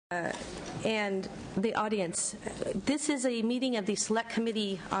And the audience. This is a meeting of the Select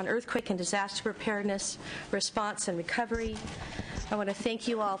Committee on Earthquake and Disaster Preparedness, Response, and Recovery. I want to thank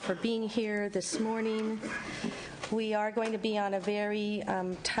you all for being here this morning. We are going to be on a very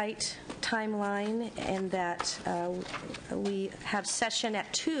tight timeline, and that we have session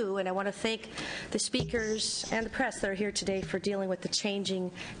at 2, and I want to thank the speakers and the press that are here today for dealing with the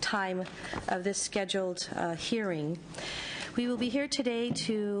changing time of this scheduled hearing. We will be here today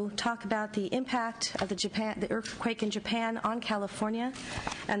to talk about the impact of the earthquake in Japan on California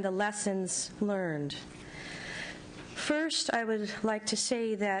and the lessons learned. First, I would like to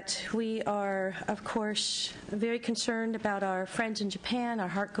say that we are, of course, very concerned about our friends in Japan. Our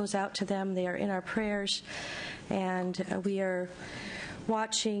heart goes out to them. They are in our prayers, and we are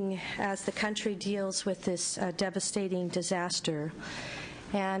watching as the country deals with this devastating disaster.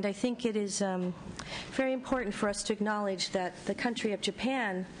 And I think it is very important for us to acknowledge that the country of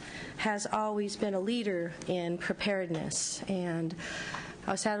Japan has always been a leader in preparedness, and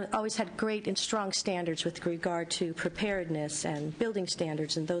always had great and strong standards with regard to preparedness and building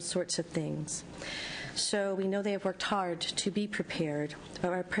standards and those sorts of things. So we know they have worked hard to be prepared,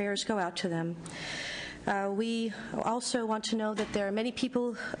 but our prayers go out to them. We also want to know that there are many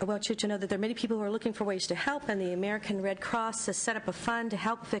people. I want you to know that there are many people who are looking for ways to help, and the American Red Cross has set up a fund to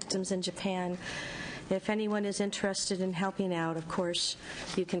help victims in Japan. If anyone is interested in helping out, of course,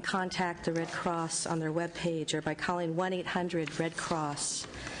 you can contact the Red Cross on their webpage or by calling 1-800-RED-CROSS.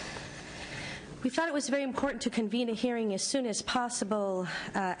 We thought it was very important to convene a hearing as soon as possible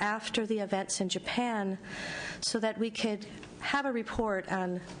after the events in Japan so that we could have a report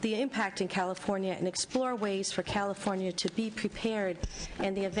on the impact in California and explore ways for California to be prepared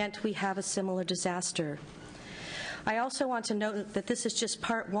in the event we have a similar disaster. I also want to note that this is just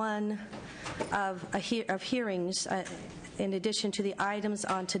part one of hearings. In addition to the items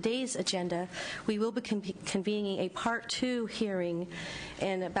on today's agenda, we will be convening a Part 2 hearing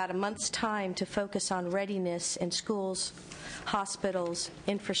in about a month's time to focus on readiness in schools, hospitals,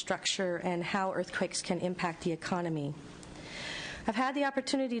 infrastructure, and how earthquakes can impact the economy. I've had the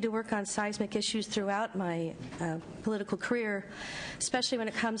opportunity to work on seismic issues throughout my political career, especially when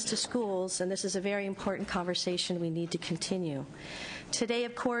it comes to schools, and this is a very important conversation we need to continue. Today,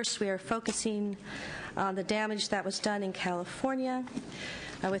 of course, we are focusing on the damage that was done in California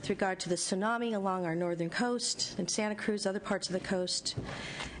with regard to the tsunami along our northern coast, in Santa Cruz, other parts of the coast,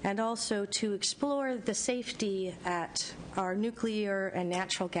 and also to explore the safety at our nuclear and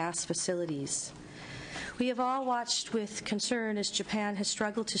natural gas facilities. We have all watched with concern as Japan has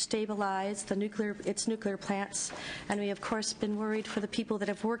struggled to stabilize its nuclear plants, and we have, of course, been worried for the people that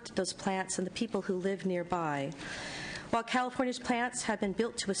have worked at those plants and the people who live nearby. While California's plants have been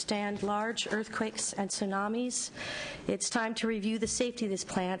built to withstand large earthquakes and tsunamis, it's time to review the safety of these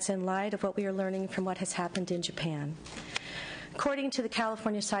plants in light of what we are learning from what has happened in Japan. According to the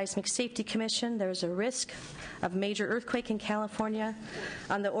California Seismic Safety Commission, there is a risk of major earthquake in California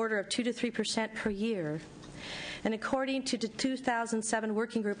on the order of 2 to 3% per year. And according to the 2007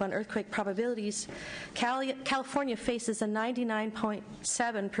 Working Group on Earthquake Probabilities, California faces a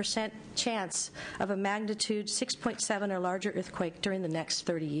 99.7% chance of a magnitude 6.7 or larger earthquake during the next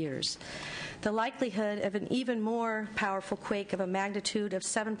 30 years. The likelihood of an even more powerful quake of a magnitude of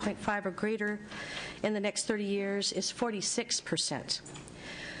 7.5 or greater in the next 30 years is 46%.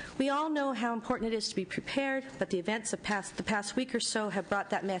 We all know how important it is to be prepared, but the events of the past week or so have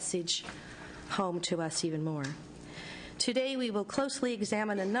brought that message home to us even more. Today, we will closely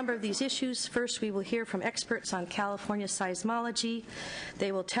examine a number of these issues. First, we will hear from experts on California seismology.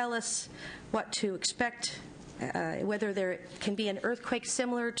 They will tell us what to expect, whether there can be an earthquake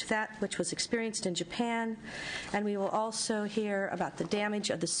similar to that which was experienced in Japan. And we will also hear about the damage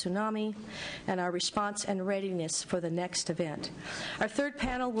of the tsunami and our response and readiness for the next event. Our third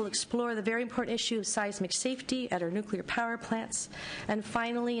panel will explore the very important issue of seismic safety at our nuclear power plants. And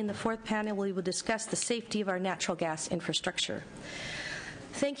finally, in the fourth panel, we will discuss the safety of our natural gas infrastructure.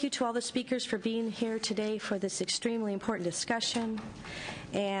 Thank you to all the speakers for being here today for this extremely important discussion.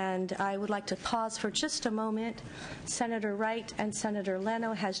 And I would like to pause for just a moment. Senator Wright and Senator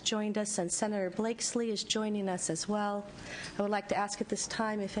Leno has joined us, and Senator Blakesley is joining us as well. I would like to ask at this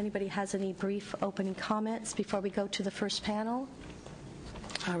time if anybody has any brief opening comments before we go to the first panel.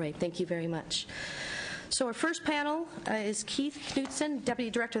 All right, thank you very much. So our first panel is Keith Knudsen,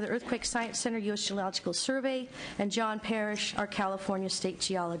 Deputy Director of the Earthquake Science Center, U.S. Geological Survey, and John Parrish, our California State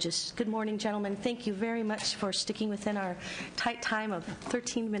Geologist. Good morning, gentlemen. Thank you very much for sticking within our tight time of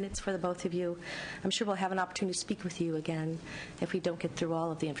 13 minutes for the both of you. I'm sure we'll have an opportunity to speak with you again if we don't get through all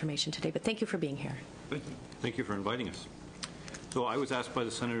of the information today, but thank you for being here. Thank you. Thank you for inviting us. So I was asked by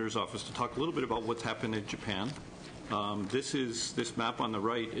the Senator's office to talk a little bit about what's happened in Japan. This map on the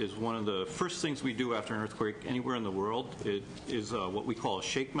right is one of the first things we do after an earthquake anywhere in the world. It is what we call a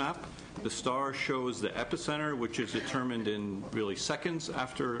shake map. The star shows the epicenter, which is determined in really seconds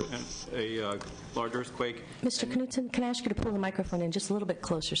after a large earthquake. Mr. Knudsen, can I ask you to pull the microphone in just a little bit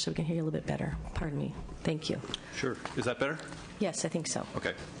closer so we can hear you a little bit better? Pardon me. Thank you. Sure. Is that better? Yes, I think so.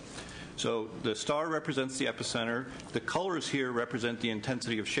 Okay. So the star represents the epicenter. The colors here represent the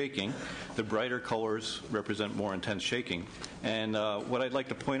intensity of shaking. The brighter colors represent more intense shaking. And what I'd like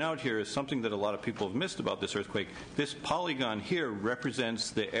to point out here is something that a lot of people have missed about this earthquake. This polygon here represents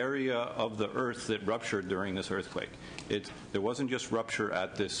the area of the Earth that ruptured during this earthquake. There wasn't just rupture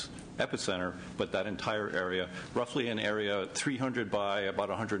at this epicenter, but that entire area, roughly an area 300 by about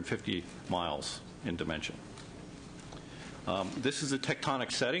 150 miles in dimension. This is a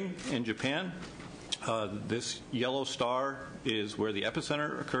tectonic setting in Japan. This yellow star is where the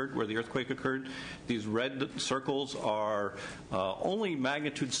epicenter occurred, where the earthquake occurred. These red circles are only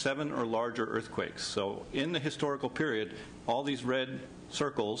magnitude 7 or larger earthquakes. So in the historical period, all these red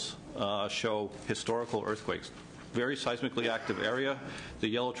circles show historical earthquakes. Very seismically active area. The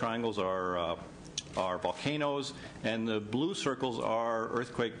yellow triangles are volcanoes, and the blue circles are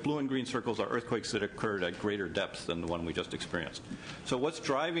blue and green circles are earthquakes that occurred at greater depth than the one we just experienced. So what's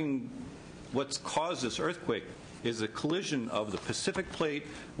caused this earthquake is the collision of the Pacific plate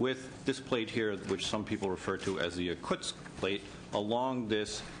with this plate here, which some people refer to as the Yakutsk plate, along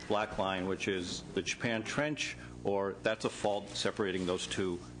this black line, which is the Japan Trench, or that's a fault separating those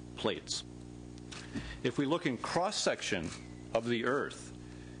two plates. If we look in cross-section of the Earth,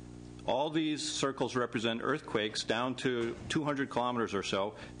 all these circles represent earthquakes down to 200 kilometers or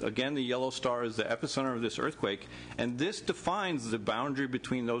so. Again, the yellow star is the epicenter of this earthquake, and this defines the boundary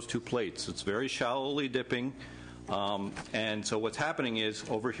between those two plates. It's very shallowly dipping, and so what's happening is,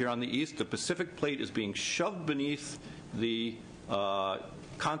 over here on the east, the Pacific plate is being shoved beneath the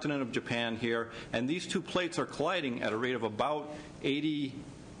continent of Japan here, and these two plates are colliding at a rate of about 80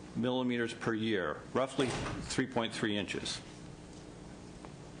 millimeters per year, roughly 3.3 inches.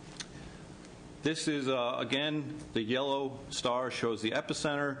 This is, again, the yellow star shows the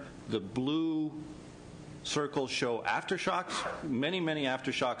epicenter. The blue circles show aftershocks, many, many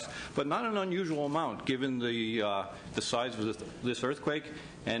aftershocks, but not an unusual amount given the size of this earthquake.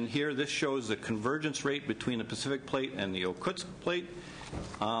 And here this shows the convergence rate between the Pacific plate and the Yakutsk plate.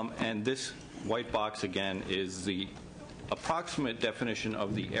 And this white box, again, is the approximate definition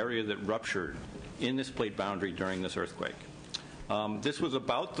of the area that ruptured in this plate boundary during this earthquake. This was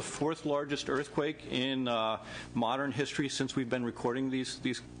about the fourth largest earthquake in modern history since we've been recording these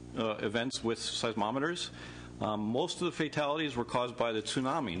events with seismometers. Most of the fatalities were caused by the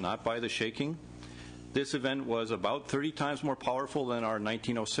tsunami, not by the shaking. This event was about 30 times more powerful than our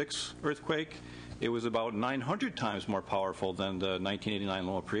 1906 earthquake. It was about 900 times more powerful than the 1989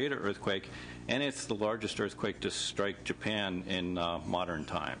 Loma Prieta earthquake, and it's the largest earthquake to strike Japan in modern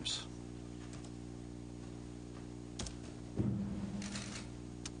times.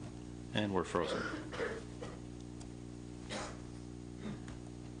 And we're frozen.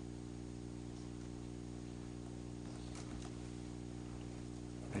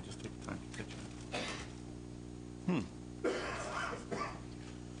 I just take time to catch up.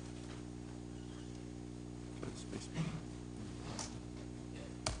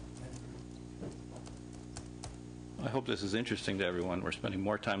 I hope this is interesting to everyone. We're spending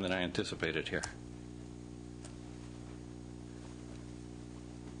more time than I anticipated here.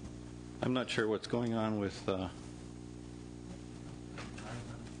 I'm not sure what's going on with...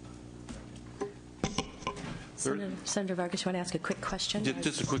 Senator Vargas, you want to ask a quick question?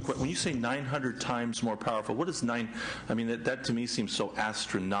 Just a quick question. When you say 900 times more powerful, what is 9? I mean, that to me seems so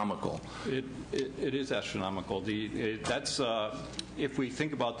astronomical. It is astronomical. If we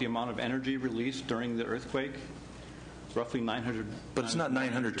think about the amount of energy released during the earthquake, roughly 900. But it's not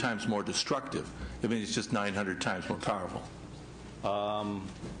 900 times more destructive. I mean, it's just 900 times more powerful.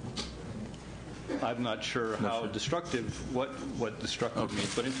 I'm not sure how destructive, what destructive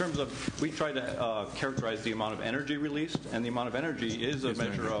means. But in terms of, we try to characterize the amount of energy released, and the amount of energy is a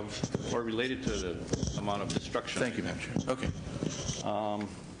measure of, or related to the amount of destruction. Thank you, Madam Chair. Okay.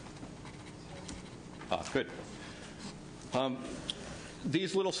 Good.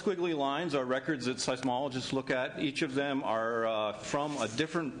 These little squiggly lines are records that seismologists look at. Each of them are from a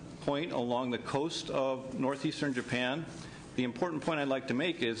different point along the coast of northeastern Japan. The important point I'd like to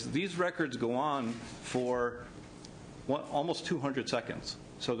make is these records go on for almost 200 seconds.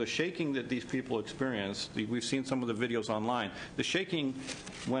 So the shaking that these people experienced, we've seen some of the videos online, the shaking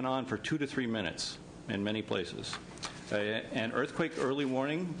went on for 2 to 3 minutes in many places. An earthquake early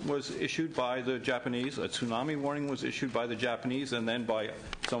warning was issued by the Japanese. A tsunami warning was issued by the Japanese and then by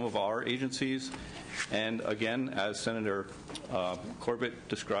some of our agencies. And again, as Senator Corbett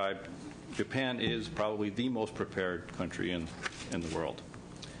described, Japan is probably the most prepared country in the world.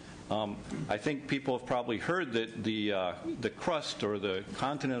 I think people have probably heard that the crust or the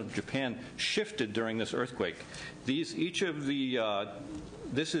continent of Japan shifted during this earthquake. This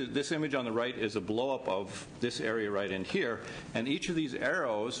image on the right is a blow-up of this area right in here, and each of these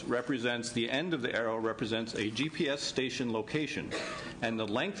arrows represents, the end of the arrow represents a GPS station location, and the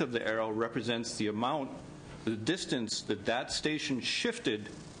length of the arrow represents the distance that station shifted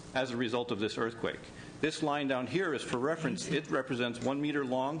as a result of this earthquake. This line down here is for reference. It represents 1 meter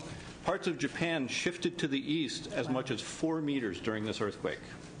long. Parts of Japan shifted to the east as much as 4 meters during this earthquake.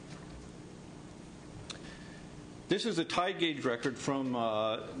 This is a tide gauge record from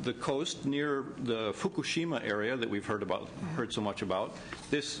the coast near the Fukushima area that we've heard so much about.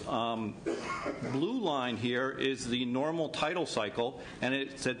 This blue line here is the normal tidal cycle, and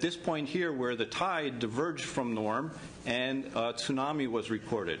it's at this point here where the tide diverged from norm and a tsunami was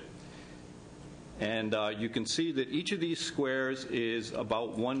recorded. And you can see that each of these squares is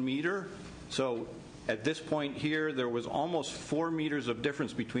about 1 meter. So at this point here, there was almost 4 meters of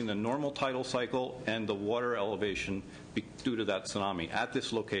difference between the normal tidal cycle and the water elevation due to that tsunami at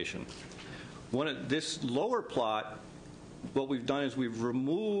this location. This lower plot, what we've done is we've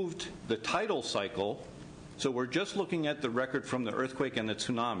removed the tidal cycle. So we're just looking at the record from the earthquake and the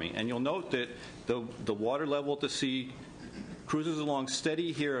tsunami. And you'll note that the water level at the sea cruises along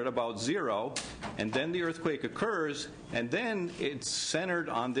steady here at about 0, and then the earthquake occurs, and then it's centered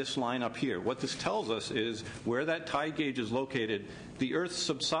on this line up here. What this tells us is where that tide gauge is located, the earth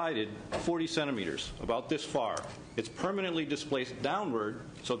subsided 40 centimeters, about this far. It's permanently displaced downward,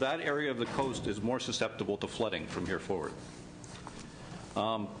 so that area of the coast is more susceptible to flooding from here forward.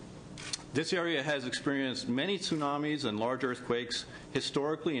 This area has experienced many tsunamis and large earthquakes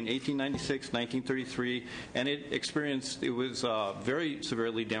historically in 1896, 1933, and it was very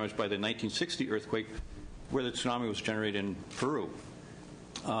severely damaged by the 1960 earthquake where the tsunami was generated in Peru.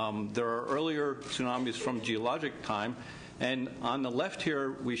 There are earlier tsunamis from geologic time, and on the left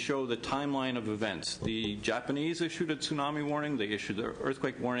here we show the timeline of events. The Japanese issued a tsunami warning, they issued the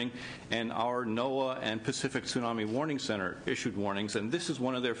earthquake warning, and our NOAA and Pacific Tsunami Warning Center issued warnings, and this is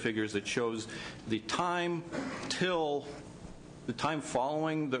one of their figures that shows the time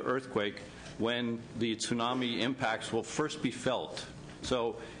following the earthquake when the tsunami impacts will first be felt.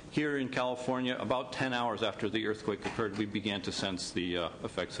 So here in California, about 10 hours after the earthquake occurred, we began to sense the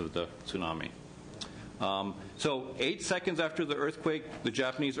effects of the tsunami. So 8 seconds after the earthquake, the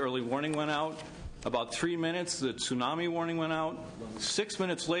Japanese early warning went out. About 3 minutes, the tsunami warning went out. 6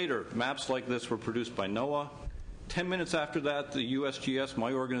 minutes later, maps like this were produced by NOAA. 10 minutes after that, the USGS,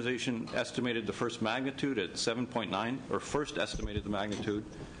 my organization, estimated the first magnitude at 7.9, or first estimated the magnitude.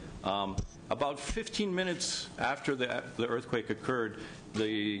 About 15 minutes after the earthquake occurred,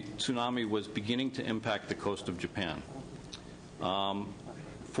 the tsunami was beginning to impact the coast of Japan.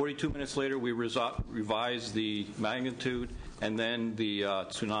 42 minutes later, we revised the magnitude, and then the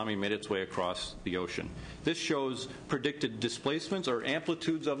tsunami made its way across the ocean. This shows predicted displacements or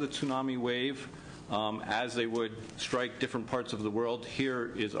amplitudes of the tsunami wave as they would strike different parts of the world.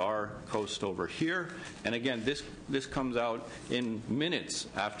 Here is our coast over here. And again, this comes out in minutes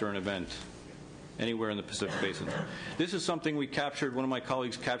after an event anywhere in the Pacific Basin. This is something we captured, one of my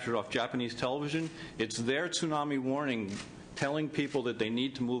colleagues captured off Japanese television. It's their tsunami warning telling people that they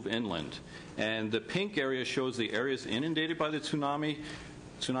need to move inland. And the pink area shows the areas inundated by the tsunami.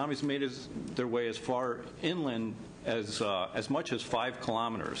 Tsunamis made their way as far inland as much as 5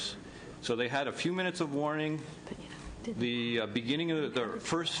 kilometers. So they had a few minutes of warning. The beginning of the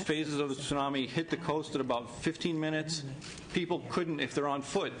first phases of the tsunami hit the coast at about 15 minutes. People couldn't, if they're on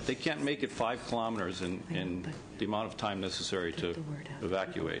foot, they can't make it 5 kilometers in the amount of time necessary to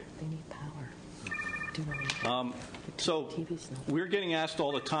evacuate. They need power. So we're getting asked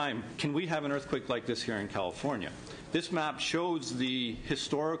all the time, can we have an earthquake like this here in California? This map shows the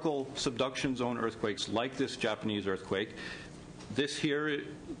historical subduction zone earthquakes like this Japanese earthquake. This here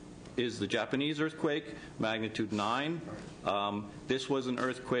is the Japanese earthquake, magnitude 9. This was an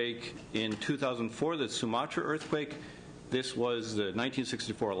earthquake in 2004, the Sumatra earthquake. This was the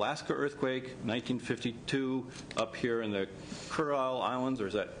 1964 Alaska earthquake, 1952 up here in the Kuril Islands, or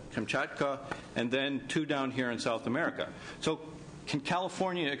is that Kamchatka, and then 2 down here in South America. So can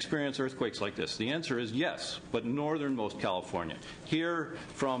California experience earthquakes like this? The answer is yes, but northernmost California. Here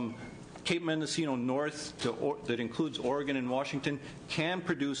from Cape Mendocino north that includes Oregon and Washington can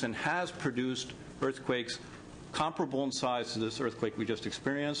produce and has produced earthquakes comparable in size to this earthquake we just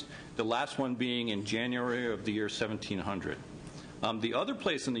experienced, the last one being in January of the year 1700. The other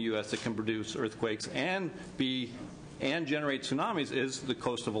place in the U.S. that can produce earthquakes and generate tsunamis is the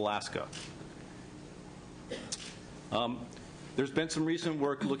coast of Alaska. There's been some recent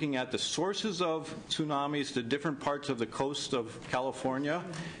work looking at the sources of tsunamis to different parts of the coast of California.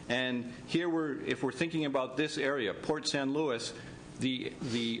 And here if we're thinking about this area, Port San Luis,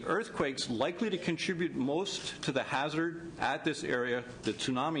 the earthquakes likely to contribute most to the hazard at this area, the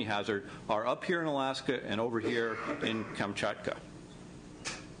tsunami hazard, are up here in Alaska and over here in Kamchatka.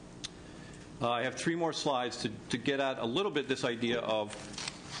 I have 3 more slides to get at a little bit this idea of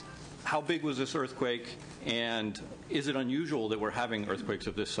how big was this earthquake, and is it unusual that we're having earthquakes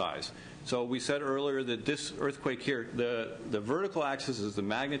of this size? So we said earlier that this earthquake here, the vertical axis is the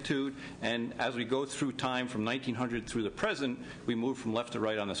magnitude, and as we go through time from 1900 through the present, we move from left to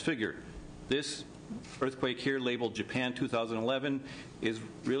right on this figure. This earthquake here, labeled Japan 2011, is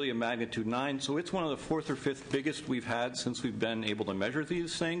really a magnitude 9, so it's one of the 4th or 5th biggest we've had since we've been able to measure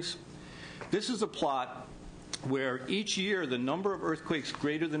these things. This is a plot where each year the number of earthquakes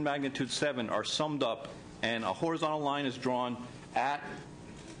greater than magnitude 7 are summed up, and a horizontal line is drawn at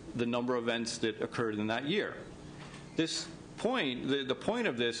the number of events that occurred in that year. This point, the point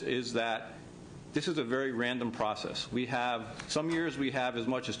of this is that this is a very random process. We have, some years we have as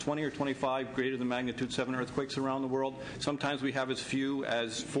much as 20 or 25 greater than magnitude 7 earthquakes around the world. Sometimes we have as few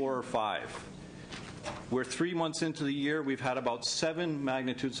as 4 or 5. We're 3 months into the year, we've had about 7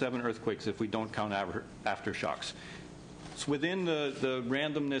 magnitude 7 earthquakes if we don't count aftershocks. It's within the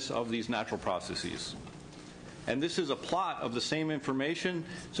randomness of these natural processes. And this is a plot of the same information.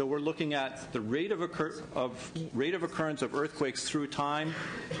 So we're looking at the rate of occurrence of earthquakes through time.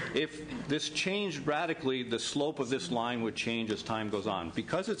 If this changed radically, the slope of this line would change as time goes on.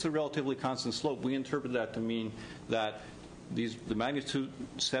 Because it's a relatively constant slope, we interpret that to mean that the magnitude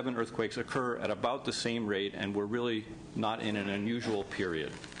 7 earthquakes occur at about the same rate, and we're really not in an unusual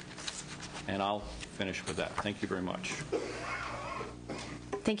period. And I'll finish with that. Thank you very much.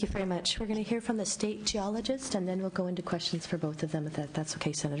 Thank you very much. We're going to hear from the state geologist, and then we'll go into questions for both of them, if that's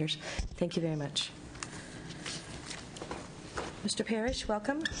okay, Senators. Thank you very much. Mr. Parrish,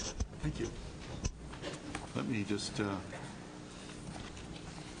 welcome. Thank you. Let me just put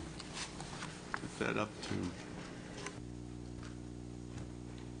that up to...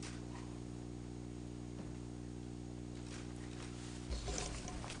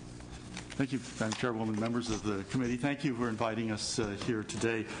 Thank you, Madam Chairwoman, members of the committee. Thank you for inviting us here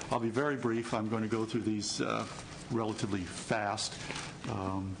today. I'll be very brief. I'm going to go through these relatively fast.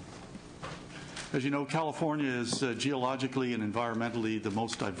 As you know, California is geologically and environmentally the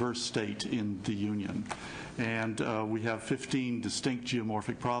most diverse state in the Union, and we have 15 distinct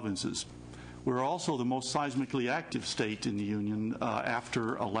geomorphic provinces. We're also the most seismically active state in the Union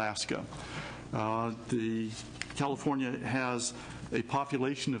after Alaska. California has a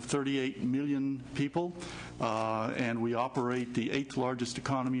population of 38 million people, and we operate the 8th largest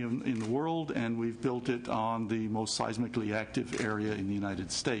economy in the world, and we've built it on the most seismically active area in the United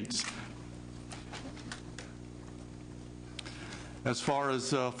States. As far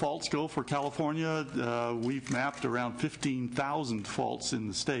as faults go for California, we've mapped around 15,000 faults in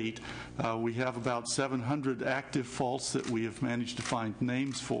the state. We have about 700 active faults that we have managed to find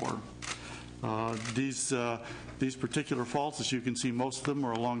names for. These particular faults, as you can see, most of them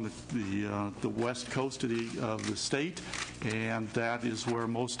are along the west coast of the state, and that is where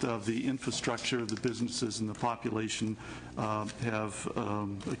most of the infrastructure, the businesses, and the population have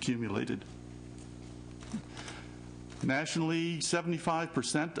accumulated. Nationally,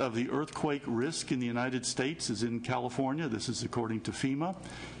 75% of the earthquake risk in the United States is in California. This is according to FEMA.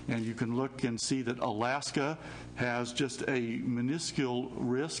 And you can look and see that Alaska has just a minuscule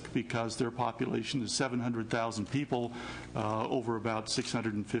risk because their population is 700,000 people over about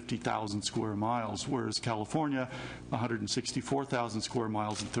 650,000 square miles, whereas California, 164,000 square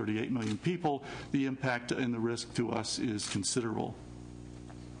miles and 38 million people, the impact and the risk to us is considerable.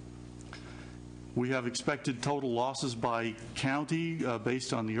 We have expected total losses by county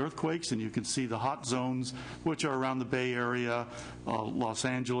based on the earthquakes, and you can see the hot zones, which are around the Bay Area, Los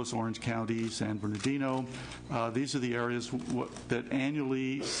Angeles, Orange County, San Bernardino. These are the areas that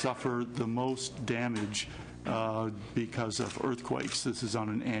annually suffer the most damage because of earthquakes. This is on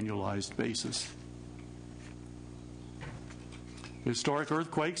an annualized basis. Historic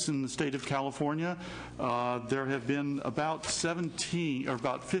earthquakes in the state of California, there have been about 15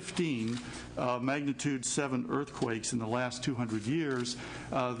 magnitude 7 earthquakes in the last 200 years.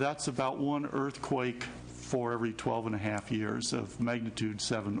 That's about 1 earthquake for every 12 and a half years of magnitude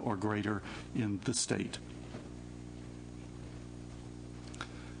 7 or greater in the state.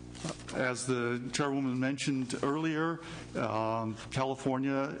 As the chairwoman mentioned earlier,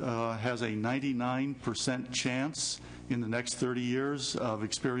 California has a 99% chance in the next 30 years of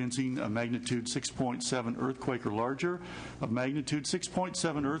experiencing a magnitude 6.7 earthquake or larger. A magnitude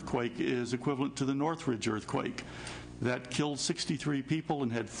 6.7 earthquake is equivalent to the Northridge earthquake. That killed 63 people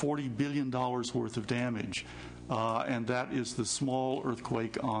and had $40 billion worth of damage. And that is the small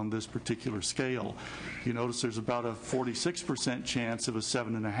earthquake on this particular scale. You notice there's about a 46% chance of a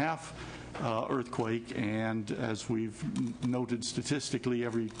 7.5 earthquake, and as we've noted statistically,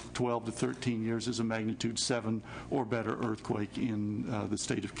 every 12 to 13 years is a magnitude 7 or better earthquake in the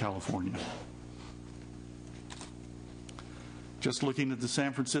state of California. Just looking at the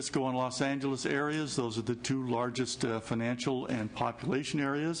San Francisco and Los Angeles areas, those are the two largest financial and population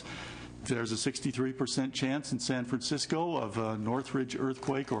areas. There's a 63% chance in San Francisco of a Northridge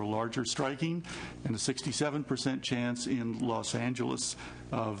earthquake or larger striking, and a 67% chance in Los Angeles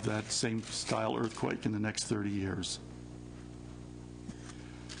of that same style earthquake in the next 30 years.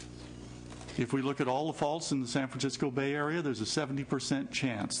 If we look at all the faults in the San Francisco Bay Area, there's a 70%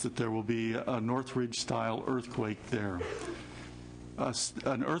 chance that there will be a Northridge-style earthquake there.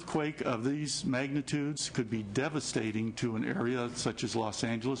 An earthquake of these magnitudes could be devastating to an area such as Los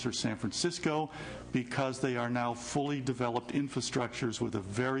Angeles or San Francisco because they are now fully developed infrastructures with a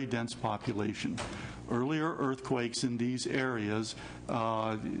very dense population. Earlier earthquakes in these areas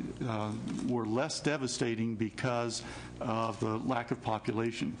were less devastating because of the lack of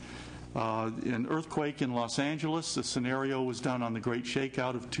population. An earthquake in Los Angeles, the scenario was done on the Great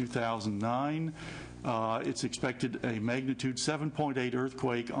Shakeout of 2009. It's expected a magnitude 7.8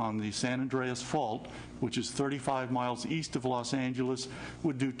 earthquake on the San Andreas Fault, which is 35 miles east of Los Angeles,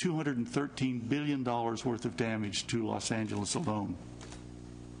 would do $213 billion worth of damage to Los Angeles alone.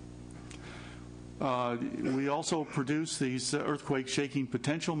 We also produce these earthquake shaking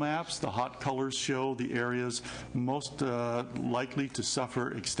potential maps. The hot colors show the areas most likely to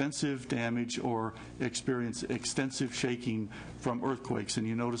suffer extensive damage or experience extensive shaking from earthquakes. And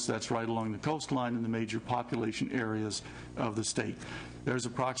you notice that's right along the coastline in the major population areas of the state. There's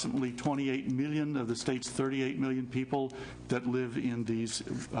approximately 28 million of the state's 38 million people that live in these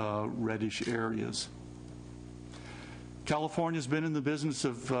reddish areas. California's been in the business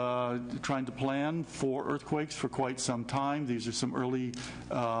of trying to plan for earthquakes for quite some time. These are some early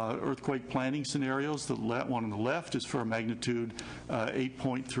earthquake planning scenarios. The one on the left is for a magnitude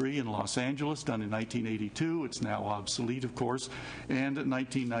 8.3 in Los Angeles, done in 1982. It's now obsolete, of course. And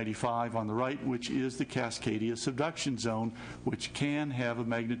 1995 on the right, which is the Cascadia subduction zone, which can have a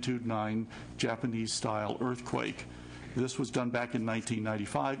magnitude 9 Japanese-style earthquake. This was done back in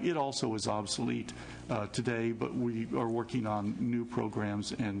 1995. It also is obsolete today, but we are working on new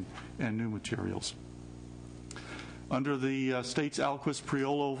programs and new materials. Under the state's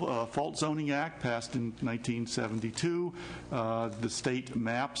Alquist-Priolo Fault Zoning Act, passed in 1972, the state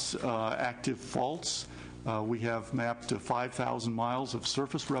maps active faults. We have mapped 5,000 miles of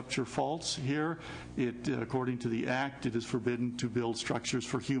surface rupture faults here. According to the Act, it is forbidden to build structures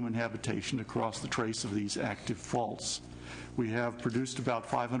for human habitation across the trace of these active faults. We have produced about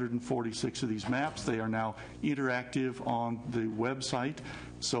 546 of these maps. They are now interactive on the website,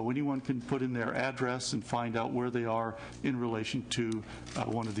 so anyone can put in their address and find out where they are in relation to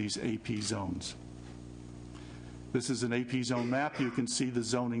one of these AP zones. This is an AP zone map. You can see the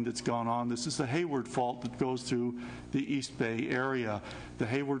zoning that's gone on. This is the Hayward Fault that goes through the East Bay area. The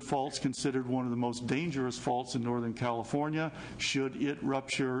Hayward Fault's considered one of the most dangerous faults in Northern California. Should it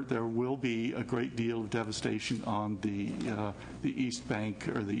rupture, there will be a great deal of devastation on the east bank,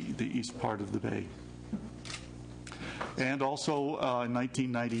 or the east part of the bay. And also in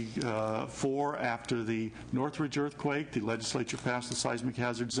 1994, after the Northridge earthquake, the legislature passed the Seismic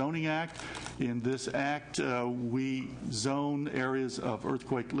Hazard Zoning Act. In this act, we zone areas of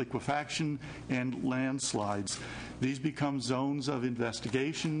earthquake liquefaction and landslides. These become zones of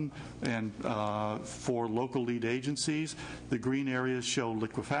investigation and for local lead agencies. The green areas show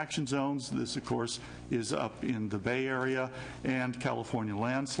liquefaction zones. This, of course, is up in the Bay Area, and California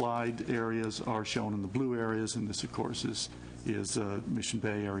landslide areas are shown in the blue areas, and this, of course, is Mission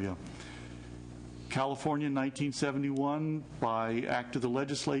Bay area. California in 1971, by act of the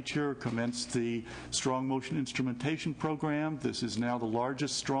legislature, commenced the Strong Motion Instrumentation Program. This is now the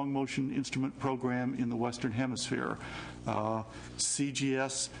largest strong motion instrument program in the Western Hemisphere.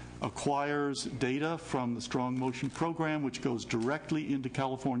 CGS acquires data from the Strong Motion Program, which goes directly into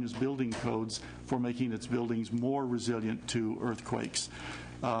California's building codes for making its buildings more resilient to earthquakes.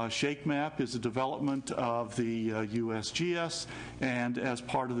 Shake Map is a development of the USGS, and as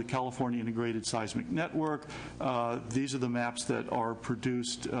part of the California Integrated Seismic Network, these are the maps that are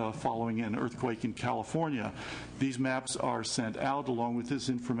produced following an earthquake in California. These maps are sent out along with this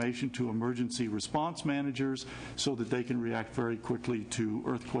information to emergency response managers so that they can react very quickly to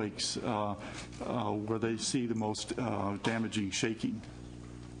earthquakes where they see the most damaging shaking.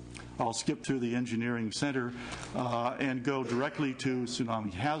 I'll skip through the engineering center and go directly to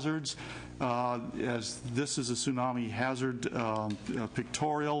tsunami hazards. As this is a tsunami hazard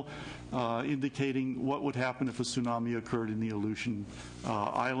pictorial indicating what would happen if a tsunami occurred in the Aleutian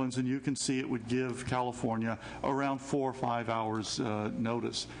Islands, and you can see it would give California around 4 or 5 hours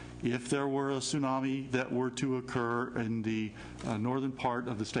notice. If there were a tsunami that were to occur in the northern part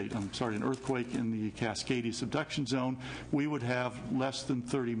of the state, an earthquake in the Cascadia subduction zone, we would have less than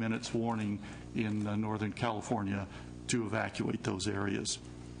 30 minutes warning in northern California to evacuate those areas.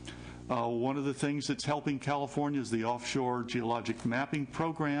 One of the things that's helping California is the Offshore Geologic Mapping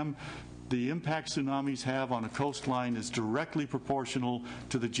Program. The impact tsunamis have on a coastline is directly proportional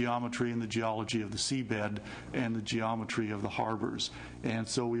to the geometry and the geology of the seabed and the geometry of the harbors. And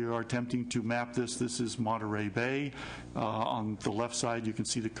so we are attempting to map this. This is Monterey Bay. On the left side, you can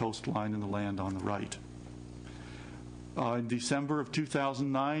see the coastline and the land on the right. In December of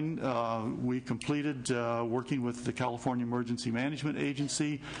 2009, we completed, working with the California Emergency Management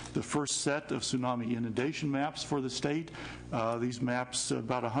Agency, the first set of tsunami inundation maps for the state. These maps,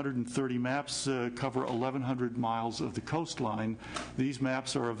 about 130 maps, cover 1,100 miles of the coastline. These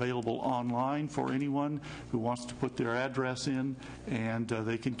maps are available online for anyone who wants to put their address in, and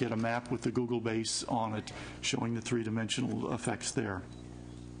they can get a map with the Google base on it showing the three-dimensional effects there.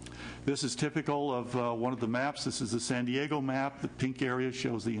 This is typical of one of the maps. This is the San Diego map. The pink area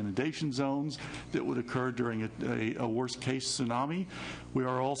shows the inundation zones that would occur during a worst-case tsunami. We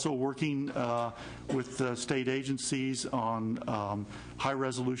are also working with state agencies on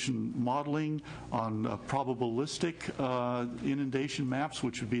high-resolution modeling, on probabilistic inundation maps,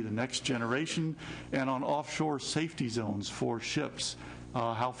 which would be the next generation, and on offshore safety zones for ships,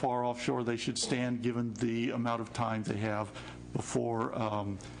 how far offshore they should stand given the amount of time they have before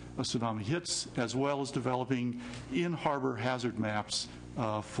a tsunami hits, as well as developing in-harbor hazard maps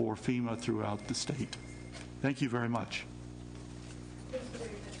for FEMA throughout the state. Thank you very much. Thank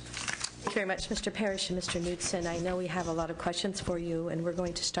you very much, Mr. Parrish and Mr. Knudsen. I know we have a lot of questions for you, and we're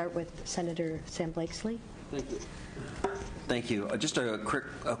going to start with Senator Sam Blakesley. Thank you. Thank you. Just a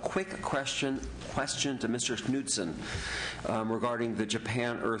quick question to Mr. Knudsen regarding the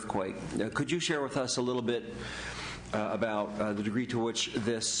Japan earthquake. Could you share with us a little bit about the degree to which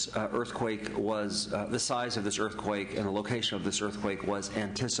this earthquake was, the size of this earthquake and the location of this earthquake was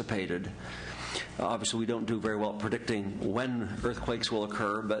anticipated? Obviously, we don't do very well predicting when earthquakes will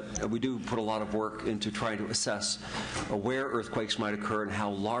occur, but we do put a lot of work into trying to assess where earthquakes might occur and how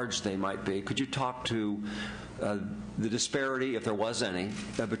large they might be. Could you talk to the disparity, if there was any,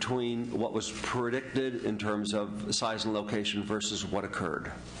 between what was predicted in terms of size and location versus what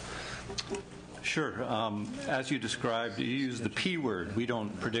occurred? Sure. As you described, you use the P word. We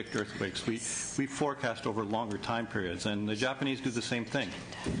don't predict earthquakes. We forecast over longer time periods, and the Japanese do the same thing.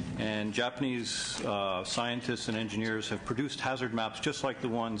 And Japanese scientists and engineers have produced hazard maps just like the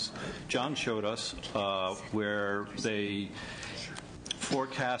ones John showed us, where they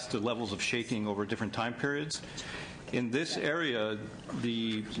forecast the levels of shaking over different time periods. In this area,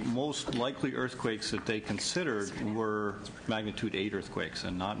 the most likely earthquakes that they considered were magnitude 8 earthquakes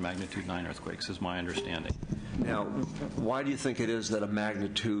and not magnitude 9 earthquakes, is my understanding. Now, why do you think it is that a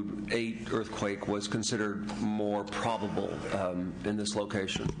magnitude 8 earthquake was considered more probable in this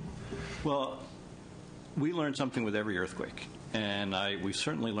location? Well, we learn something with every earthquake. And we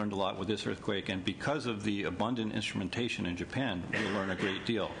certainly learned a lot with this earthquake, and because of the abundant instrumentation in Japan, we learn a great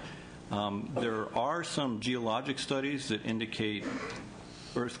deal. There are some geologic studies that indicate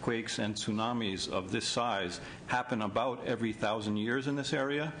earthquakes and tsunamis of this size happen about every 1,000 years in this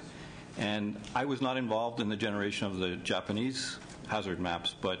area. And I was not involved in the generation of the Japanese hazard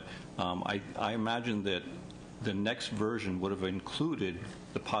maps, but I imagine that the next version would have included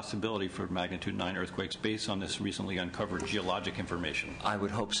the possibility for magnitude 9 earthquakes based on this recently uncovered geologic information. I would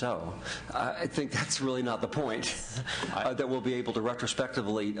hope so. I think that's really not the point, that we'll be able to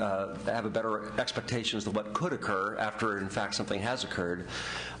retrospectively have a better expectation as to what could occur after, in fact, something has occurred.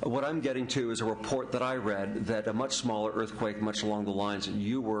 What I'm getting to is a report that I read that a much smaller earthquake, much along the lines that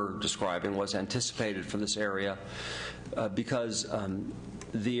you were describing, was anticipated for this area because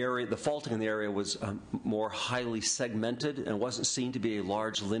the faulting in the area was more highly segmented and wasn't seen to be a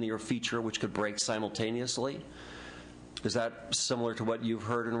large linear feature which could break simultaneously. Is that similar to what you've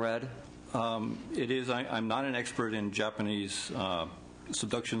heard and read? It is. I'm not an expert in Japanese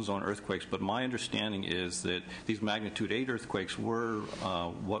subduction zone earthquakes, but my understanding is that these magnitude 8 earthquakes were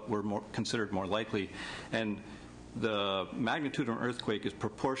what were considered more likely, and the magnitude of an earthquake is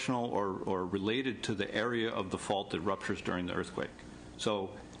proportional or related to the area of the fault that ruptures during the earthquake.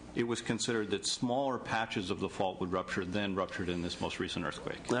 So it was considered that smaller patches of the fault would rupture than ruptured in this most recent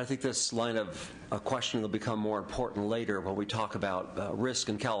earthquake. And I think this line of questioning will become more important later when we talk about risk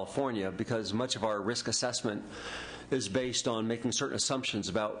in California, because much of our risk assessment is based on making certain assumptions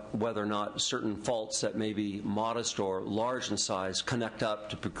about whether or not certain faults that may be modest or large in size connect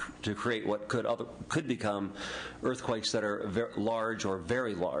up to create what could become earthquakes that are large or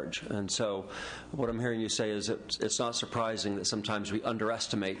very large. And so what I'm hearing you say is it's not surprising that sometimes we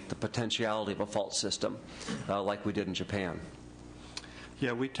underestimate the potentiality of a fault system like we did in Japan.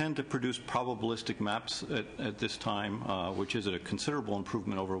 Yeah, we tend to produce probabilistic maps at this time, which is a considerable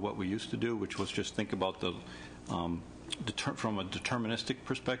improvement over what we used to do, which was just think about the from a deterministic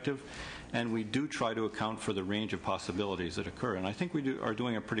perspective, and we do try to account for the range of possibilities that occur, and I think we are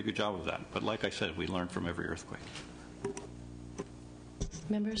doing a pretty good job of that. But like I said, we learn from every earthquake.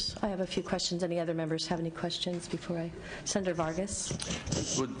 Members, I have a few questions. Any other members have any questions before I? Senator Vargas.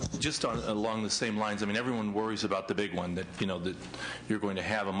 Well, just along the same lines, I mean, everyone worries about the big one, that that you're going to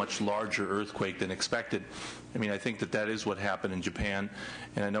have a much larger earthquake than expected. I mean, I think that is what happened in Japan,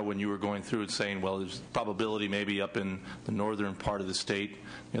 and I know when you were going through it saying, well, there's probability maybe up in the northern part of the state,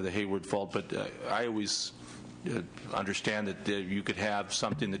 the Hayward Fault, but I always understand that you could have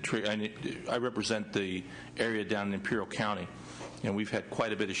something that I represent the area down in Imperial County. And we've had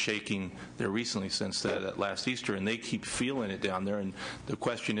quite a bit of shaking there recently since that last Easter, and they keep feeling it down there. And the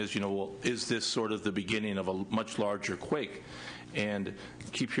question is, well, is this sort of the beginning of a much larger quake? And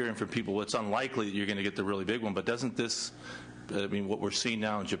keep hearing from people, well, it's unlikely that you're going to get the really big one, but doesn't this, I mean, what we're seeing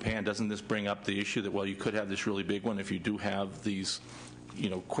now in Japan, doesn't this bring up the issue that, well, you could have this really big one if you do have these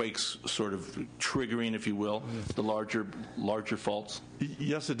quakes sort of triggering, if you will, the larger faults?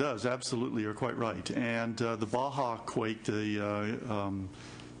 Yes, it does. Absolutely, you're quite right. And the Baja quake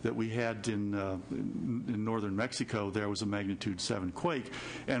that we had in northern Mexico, there was a magnitude 7 quake,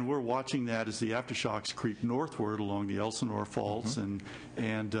 and we're watching that as the aftershocks creep northward along the Elsinore faults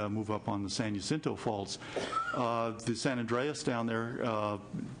and move up on the San Jacinto faults. The San Andreas down there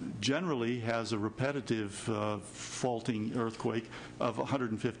generally has a repetitive faulting earthquake of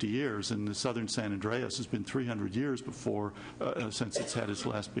 150 years, and the southern San Andreas has been 300 years before since it's had its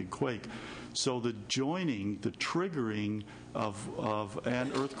last big quake. So the joining, the triggering of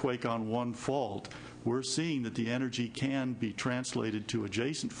an earthquake on one fault, we're seeing that the energy can be translated to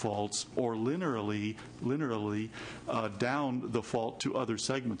adjacent faults or linearly down the fault to other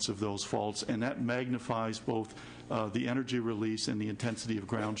segments of those faults, and that magnifies both the energy release and the intensity of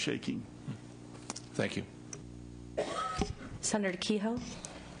ground shaking. Thank you. Senator Kehoe.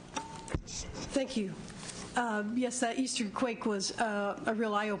 Thank you. Yes, that Easter quake was a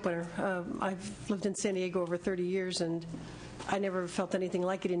real eye-opener. I've lived in San Diego over 30 years, and I never felt anything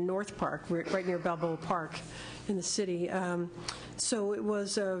like it in North Park, right near Balboa Park in the city. So it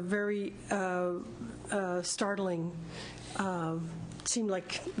was a very startling. Seemed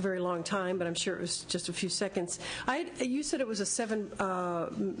like a very long time, but I'm sure it was just a few seconds. You said it was a 7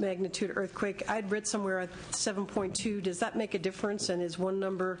 magnitude earthquake. I'd read somewhere at 7.2. Does that make a difference, and is one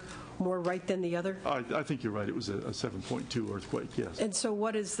number more right than the other? I think you're right. It was a 7.2 earthquake, yes. And so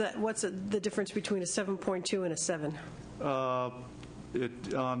what is that? What's the difference between a 7.2 and a 7?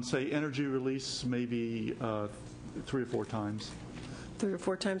 Say energy release maybe 3 or 4 times. 3 or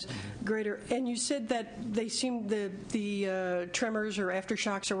 4 times greater. And you said that they seem the tremors or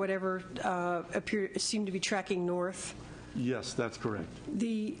aftershocks or whatever seem to be tracking north. Yes, that's correct.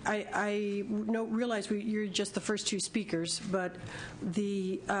 I realize you're just the first 2 speakers, but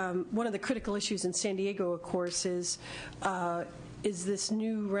one of the critical issues in San Diego, of course, is this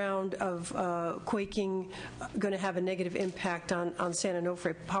new round of quaking going to have a negative impact on San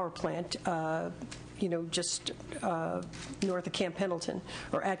Onofre power plant? Just north of Camp Pendleton,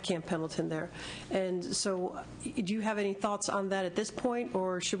 or at Camp Pendleton there. And so do you have any thoughts on that at this point,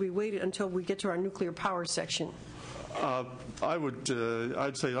 or should we wait until we get to our nuclear power section? I'd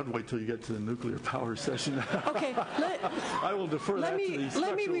say I'd wait till you get to the nuclear power session. Okay. I will defer that to the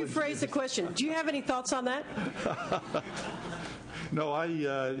Let me rephrase the question. Do you have any thoughts on that? No,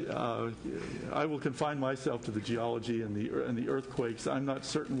 I will confine myself to the geology and the earthquakes. I'm not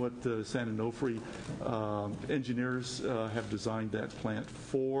certain what the San Onofre engineers have designed that plant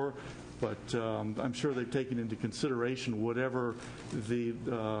for, but I'm sure they've taken into consideration whatever the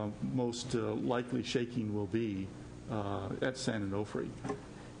most likely shaking will be at San Onofre.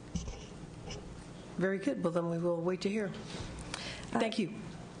 Very good. Well, then we will wait to hear. Thank you.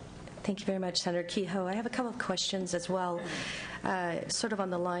 Thank you very much, Senator Kehoe. I have a couple of questions as well, sort of on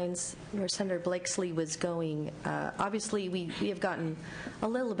the lines where Senator Blakesley was going. Obviously, we have gotten a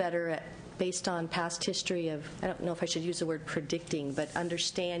little better at, based on past history of, I don't know if I should use the word predicting, but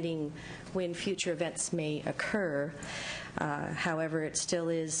understanding when future events may occur. However, it still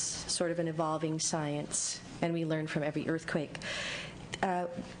is sort of an evolving science, and we learn from every earthquake.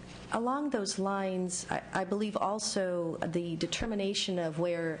 Along those lines, I believe also the determination of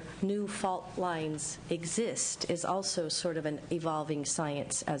where new fault lines exist is also sort of an evolving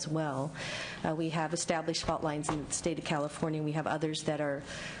science as well. We have established fault lines in the state of California. We have others that are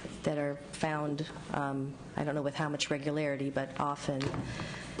found, I don't know with how much regularity, but often.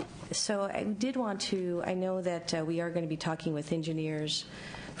 So I did want to, I know that we are going to be talking with engineers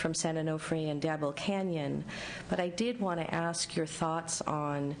from San Onofre and Diablo Canyon, but I did want to ask your thoughts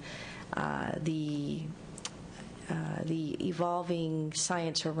on the evolving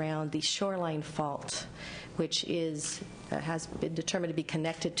science around the shoreline fault, which has been determined to be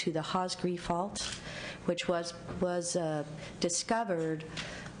connected to the Hosgri fault, which was discovered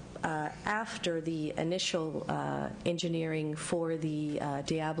after the initial engineering for the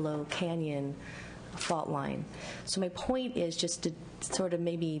Diablo Canyon fault line. So my point is just to sort of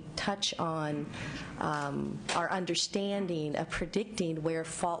maybe touch on our understanding of predicting where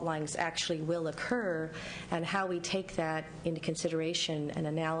fault lines actually will occur and how we take that into consideration and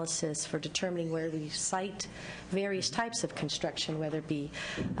analysis for determining where we site various types of construction, whether it be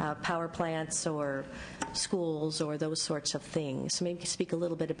power plants or schools or those sorts of things. So maybe speak a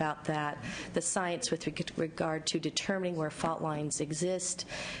little bit about that, the science with regard to determining where fault lines exist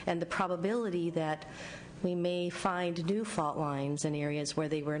and the probability that we may find new fault lines in areas where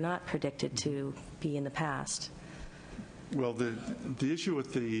they were not predicted to be in the past. Well, the issue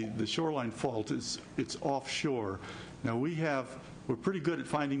with the shoreline fault is it's offshore. Now we're pretty good at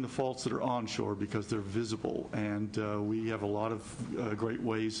finding the faults that are onshore because they're visible, and we have a lot of great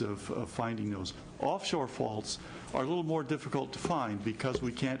ways of finding those. Offshore faults are a little more difficult to find because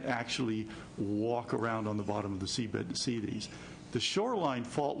we can't actually walk around on the bottom of the seabed to see these. The shoreline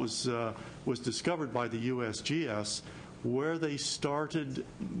fault was discovered by the USGS, where they started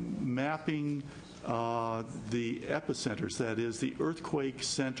mapping the epicenters, that is, the earthquake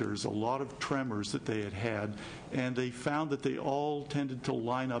centers, a lot of tremors that they had, and they found that they all tended to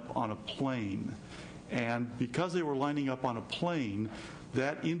line up on a plane. And because they were lining up on a plane,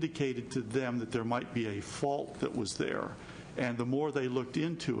 that indicated to them that there might be a fault that was there. And the more they looked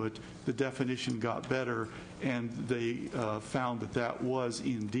into it, the definition got better, and they found that that was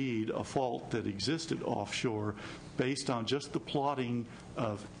indeed a fault that existed offshore based on just the plotting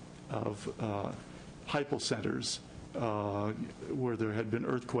of hypocenters where there had been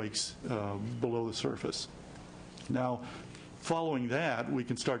earthquakes below the surface. Now, following that, we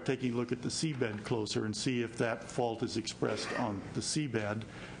can start taking a look at the seabed closer and see if that fault is expressed on the seabed.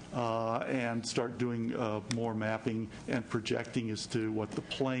 And start doing more mapping and projecting as to what the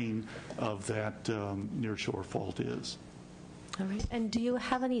plane of that nearshore fault is. All right. And do you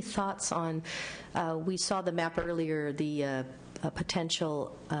have any thoughts on, we saw the map earlier, the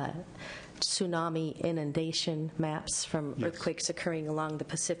potential tsunami inundation maps from earthquakes occurring along the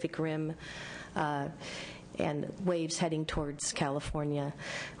Pacific Rim and waves heading towards California.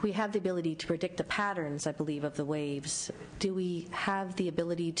 We have the ability to predict the patterns, I believe, of the waves. Do we have the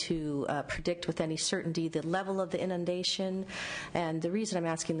ability to predict with any certainty the level of the inundation? And the reason I'm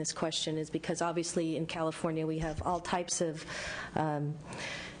asking this question is because obviously in California we have all types of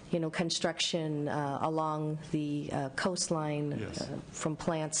construction along the coastline, from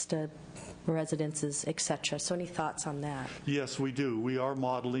plants to residences, et cetera. So any thoughts on that? Yes, we do. We are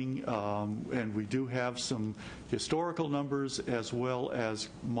modeling, and we do have some historical numbers as well as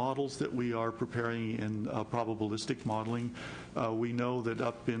models that we are preparing in probabilistic modeling. We know that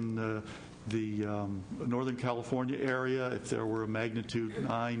up in the Northern California area, if there were a magnitude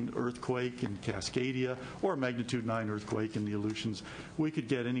 9 earthquake in Cascadia or a magnitude 9 earthquake in the Aleutians, we could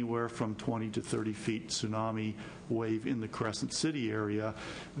get anywhere from 20 to 30 feet tsunami wave in the Crescent City area.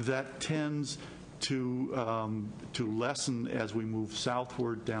 That tends to lessen as we move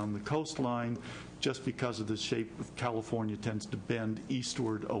southward down the coastline, just because of the shape of California tends to bend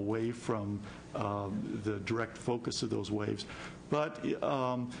eastward away from the direct focus of those waves. But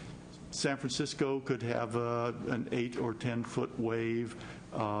San Francisco could have an 8 or 10 foot wave.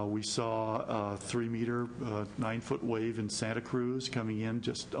 We saw a 3 meter, 9 foot wave in Santa Cruz coming in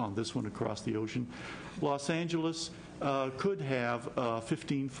just on this one across the ocean. Los Angeles, could have a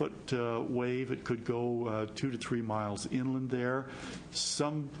 15-foot wave. It could go 2 to 3 miles inland there.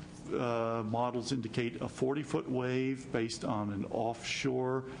 Some models indicate a 40-foot wave based on an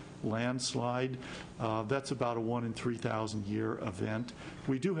offshore landslide. That's about a 1 in 3,000 year event.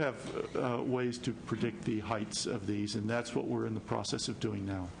 We do have ways to predict the heights of these, and that's what we're in the process of doing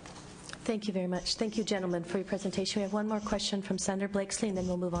now. Thank you very much. Thank you, gentlemen, for your presentation. We have one more question from Senator Blakesley, and then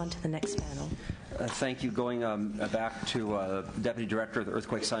we'll move on to the next panel. Thank you. Going back to Deputy Director of the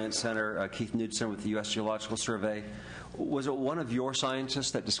Earthquake Science Center, Keith Knudsen with the U.S. Geological Survey. Was it one of your scientists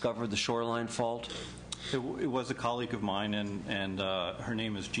that discovered the shoreline fault? It was a colleague of mine, and her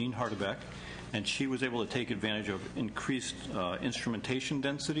name is Jean Hardebeck, and she was able to take advantage of increased instrumentation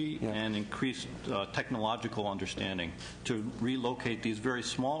density and increased technological understanding to relocate these very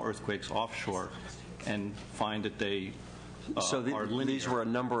small earthquakes offshore and find that they are linear. These were a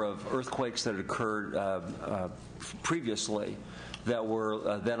number of earthquakes that occurred previously that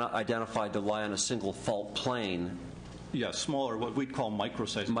were then identified to lie on a single fault plane. Yeah, smaller, what we'd call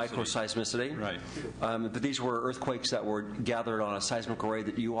microseismicity. Microseismicity? Right. But these were earthquakes that were gathered on a seismic array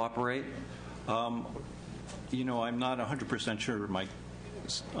that you operate? You know, I'm not 100% sure, Mike.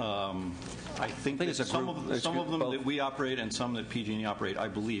 I think that some of them that we operate and some that PG&E operate, I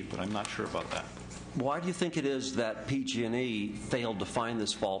believe, but I'm not sure about that. Why do you think it is that PG&E failed to find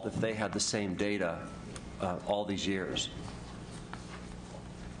this fault if they had the same data all these years?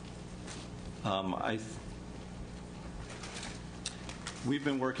 We've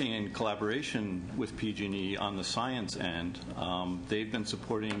been working in collaboration with PG&E on the science end. They've been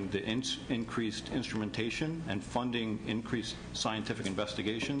supporting the increased instrumentation and funding increased scientific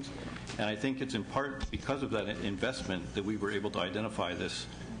investigations. And I think it's in part because of that investment that we were able to identify this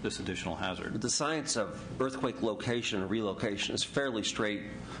additional hazard. The science of earthquake location and relocation is fairly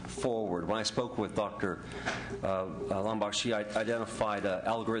straightforward. When I spoke with Dr. Lombach, she identified an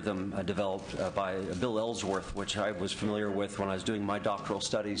algorithm developed by Bill Ellsworth, which I was familiar with when I was doing my doctoral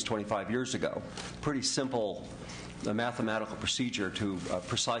studies 25 years ago. Pretty simple mathematical procedure to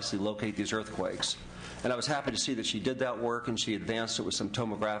precisely locate these earthquakes. And I was happy to see that she did that work and she advanced it with some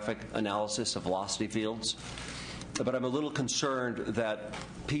tomographic analysis of velocity fields. But I'm a little concerned that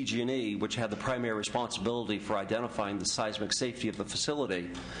PG&E, which had the primary responsibility for identifying the seismic safety of the facility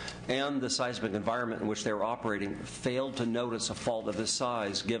and the seismic environment in which they were operating, failed to notice a fault of this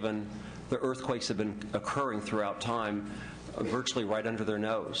size given the earthquakes have been occurring throughout time virtually right under their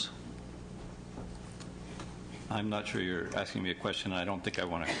nose. I'm not sure you're asking me a question. I don't think I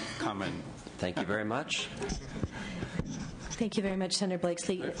want to comment. Thank you very much. Thank you very much, Senator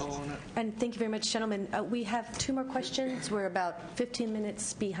Blakesley. And thank you very much, gentlemen. We have 2 more questions. We're about 15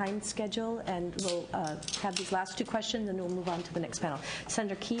 minutes behind schedule, and we'll have these last 2 questions, and we'll move on to the next panel.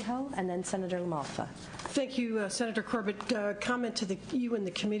 Senator Kehoe and then Senator LaMalfa. Thank you, Senator Corbett. Comment to you and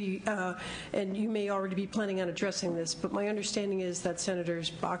the committee, and you may already be planning on addressing this, but my understanding is that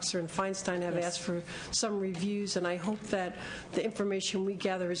Senators Boxer and Feinstein have asked for some reviews, and I hope that the information we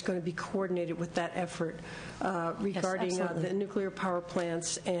gather is going to be coordinated with that effort regarding the nuclear power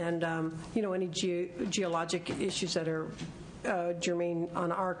plants and any geologic issues that are germane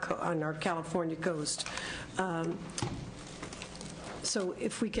on our California coast. So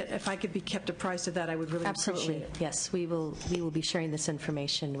if I could be kept apprised of that, I would really appreciate it. Yes, we will be sharing this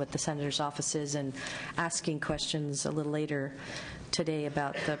information with the senators' offices and asking questions a little later today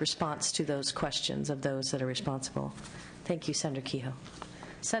about the response to those questions of those that are responsible. Thank you, Senator Kehoe.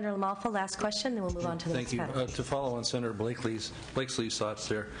 Senator LaMalfa, last question, then we'll move on to the next panel. Thank you. To follow on Senator Blakesley's thoughts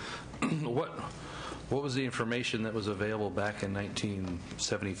there, what was the information that was available back in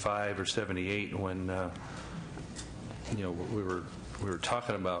 1975 or 78 when we were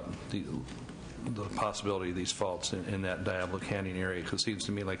talking about the possibility of these faults in that Diablo Canyon area? Because it seems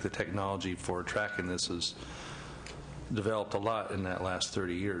to me like the technology for tracking this has developed a lot in that last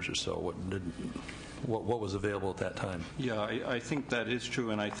 30 years or so. What was available at that time? Yeah, I think that is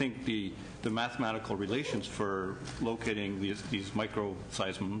true, and I think the mathematical relations for locating these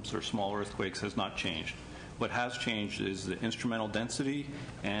microseisms or small earthquakes has not changed. What has changed is the instrumental density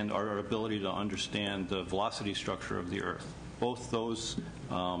and our ability to understand the velocity structure of the Earth. Both those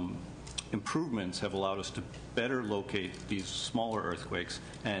improvements have allowed us to better locate these smaller earthquakes,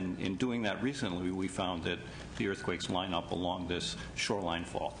 and in doing that recently, we found that the earthquakes line up along this shoreline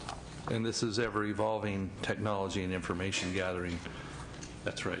fault. And this is ever-evolving technology and information gathering.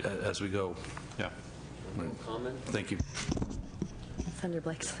 That's right. As we go. Yeah. Comment? Thank you. Senator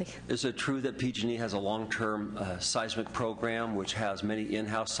Blakesley. Is it true that PG&E has a long-term seismic program which has many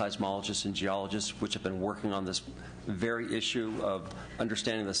in-house seismologists and geologists which have been working on this very issue of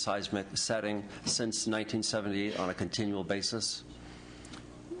understanding the seismic setting since 1978 on a continual basis?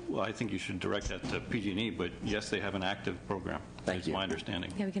 Well, I think you should direct that to PG&E, but yes, they have an active program. Thank you. That's my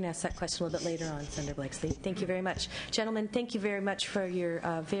understanding. Yeah, we can ask that question a little bit later on, Senator Blakesley. Thank you very much. Gentlemen, thank you very much for your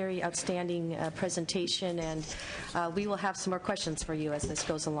very outstanding presentation, and we will have some more questions for you as this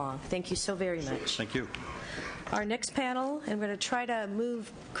goes along. Thank you so very much. Thank you. Our next panel, and we're going to try to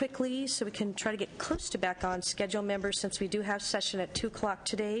move quickly so we can try to get close to back on schedule, members, since we do have session at 2 o'clock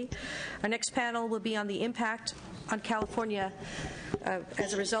today. Our next panel will be on the impact on California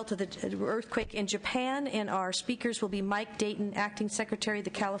as a result of the earthquake in Japan, and our speakers will be Mike Dayton, Acting Secretary of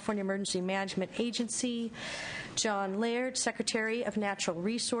the California Emergency Management Agency, John Laird, Secretary of Natural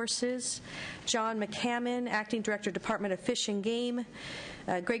Resources, John McCammon, Acting Director, Department of Fish and Game,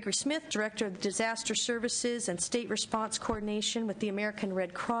 Gregory Smith, Director of Disaster Services and State Response Coordination with the American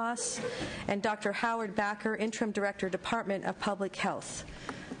Red Cross, and Dr. Howard Backer, Interim Director, Department of Public Health.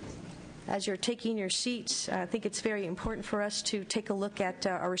 As you're taking your seats, I think it's very important for us to take a look at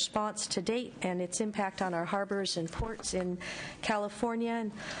our response to date and its impact on our harbors and ports in California.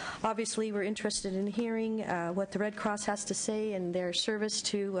 And obviously, we're interested in hearing what the Red Cross has to say in their service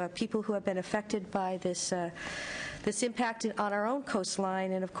to people who have been affected by this impact on our own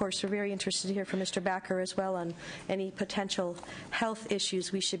coastline. And of course, we're very interested to hear from Mr. Backer as well on any potential health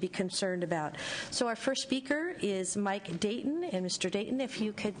issues we should be concerned about. So our first speaker is Mike Dayton. And Mr. Dayton, if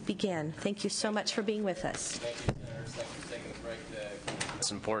you could begin. Thank you so much for being with us. Thank you, Senators. Thank you for taking the break today. It's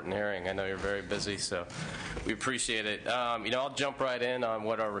an important hearing. I know you're very busy, so we appreciate it. I'll jump right in on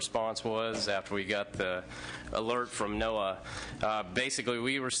what our response was after we got the alert from NOAA. Basically,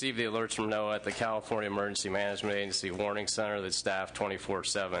 we received the alerts from NOAA at the California Emergency Management Agency Warning Center that's staffed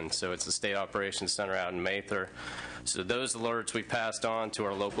 24/7. So it's the State Operations Center out in Mather. So those alerts we passed on to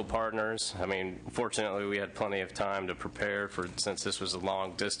our local partners. I mean, fortunately, we had plenty of time to prepare since this was a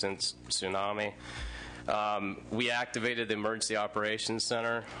long-distance tsunami. We activated the Emergency Operations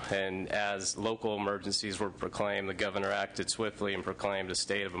Center, and as local emergencies were proclaimed, the governor acted swiftly and proclaimed a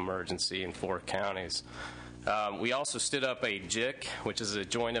state of emergency in 4 counties. We also stood up a JIC, which is a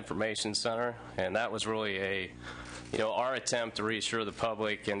Joint Information Center, and that was really our attempt to reassure the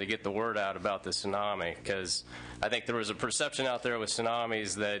public and to get the word out about the tsunami, because I think there was a perception out there with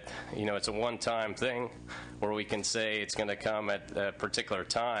tsunamis that, it's a one-time thing where we can say it's going to come at a particular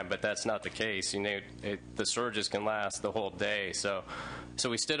time, but that's not the case. The surges can last the whole day. So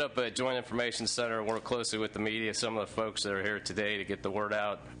we stood up a Joint Information Center and worked closely with the media, some of the folks that are here today, to get the word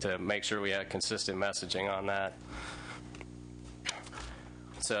out, to make sure we had consistent messaging on that.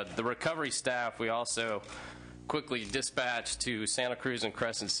 So the recovery staff, we also quickly dispatched to Santa Cruz and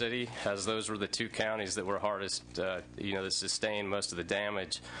Crescent City, as those were the 2 counties that were hardest, that sustained most of the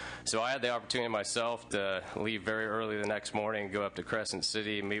damage. So I had the opportunity myself to leave very early the next morning, go up to Crescent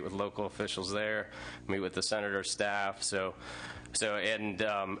City, meet with local officials there, meet with the senator's staff.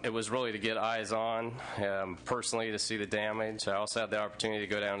 It was really to get eyes on, personally, to see the damage. I also had the opportunity to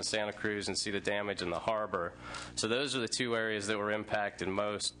go down to Santa Cruz and see the damage in the harbor. So those are the 2 areas that were impacted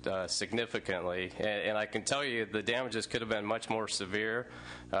most significantly. And I can tell you the damages could have been much more severe.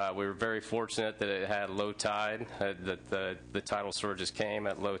 We were very fortunate that it had low tide, that the tidal surges came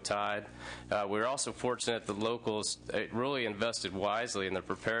at low tide. We were also fortunate that locals really invested wisely in their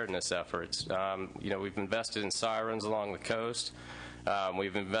preparedness efforts. We've invested in sirens along the coast.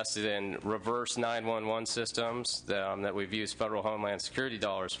 We've invested in reverse 911 systems that we've used federal Homeland Security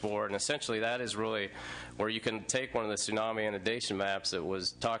dollars for, and essentially that is really where you can take one of the tsunami inundation maps that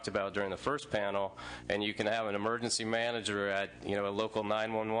was talked about during the first panel, and you can have an emergency manager at a local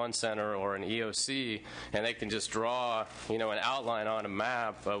 911 center or an EOC, and they can just draw an outline on a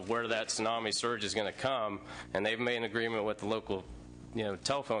map of where that tsunami surge is going to come, and they've made an agreement with the local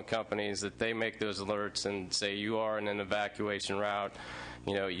telephone companies that they make those alerts and say you are in an evacuation route.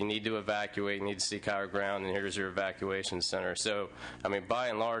 You need to evacuate, you need to seek higher ground, and here's your evacuation center. So, by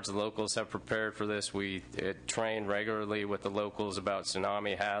and large, the locals have prepared for this. We train regularly with the locals about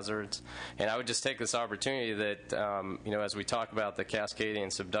tsunami hazards. And I would just take this opportunity that, as we talk about the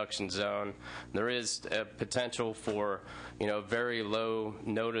Cascadian subduction zone, there is a potential for, a very low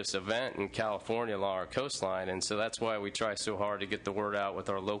notice event in California along our coastline. And so that's why we try so hard to get the word out with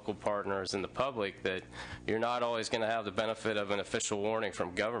our local partners and the public that you're not always going to have the benefit of an official warning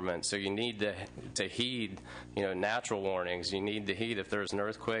coming from government. So you need to heed, natural warnings. You need to heed if there's an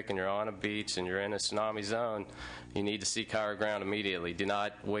earthquake and you're on a beach and you're in a tsunami zone, you need to seek higher ground immediately. Do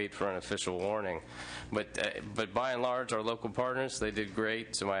not wait for an official warning. But by and large, our local partners, they did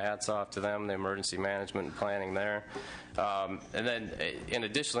great, so my hat's off to them, the emergency management and planning there. And then,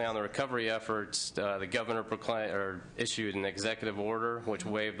 additionally, on the recovery efforts, the governor issued an executive order which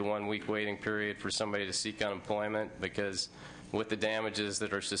waived the 1-week waiting period for somebody to seek unemployment, because with the damages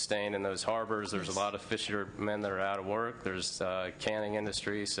that are sustained in those harbors, there's a lot of fishermen that are out of work. There's canning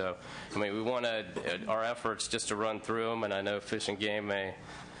industry. So, we want our efforts just to run through them, and I know Fish and Game may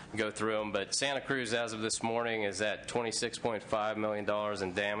go through them, but Santa Cruz, as of this morning, is at $26.5 million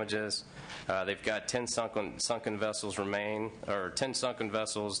in damages. They've got 10 sunken vessels remain, or 10 sunken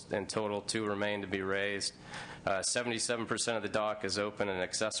vessels in total, 2 remain to be raised. 77% of the dock is open and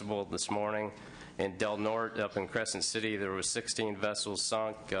accessible this morning. In Del Norte, up in Crescent City, there were 16 vessels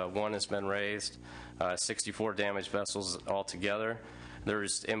sunk. 1 has been raised. 64 damaged vessels altogether.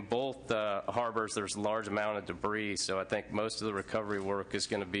 In both harbors, there's a large amount of debris, so I think most of the recovery work is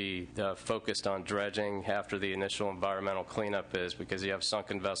going to be focused on dredging after the initial environmental cleanup is, because you have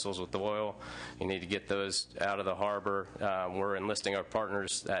sunken vessels with oil. You need to get those out of the harbor. We're enlisting our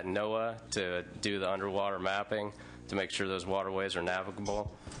partners at NOAA to do the underwater mapping to make sure those waterways are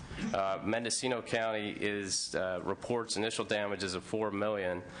navigable. Mendocino County reports initial damages of $4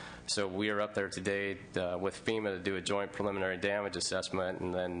 million. So we are up there today with FEMA to do a joint preliminary damage assessment,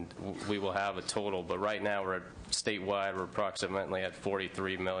 and then we will have a total. But right now, statewide, we're approximately at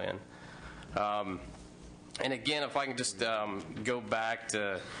 $43 million. And again, if I can just go back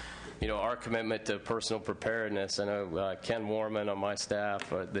to our commitment to personal preparedness. I know Ken Warman on my staff,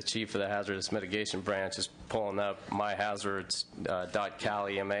 the chief of the Hazardous Mitigation Branch, is pulling up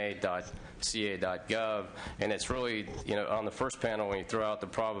myhazards.calema.ca.gov, and it's really, on the first panel, when you throw out the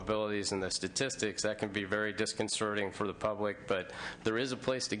probabilities and the statistics, that can be very disconcerting for the public, but there is a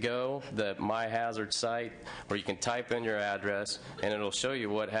place to go, the My Hazard site, where you can type in your address, and it'll show you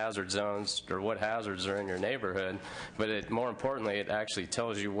what hazard zones or what hazards are in your neighborhood, but more importantly, it actually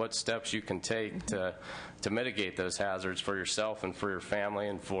tells you what steps you can take to mitigate those hazards for yourself and for your family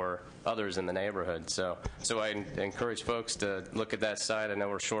and for others in the neighborhood. So I encourage folks to look at that site. I know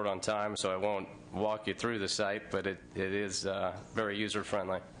we're short on time, so I won't walk you through the site, but it is very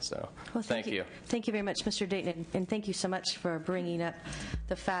user-friendly. So thank you. Thank you very much, Mr. Dayton, and thank you so much for bringing up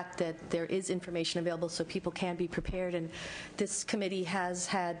the fact that there is information available so people can be prepared. And this committee has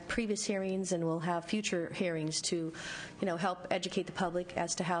had previous hearings and will have future hearings to, help educate the public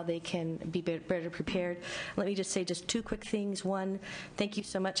as to how they can be better prepared. Let me just say just 2 quick things. One, thank you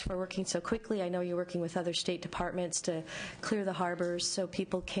so much for working so quickly. I know you're working with other state departments to clear the harbors so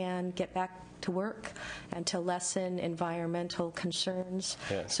people can get back to work and to lessen environmental concerns.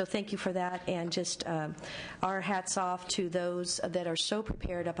 Yes. So thank you for that. And just our hats off to those that are so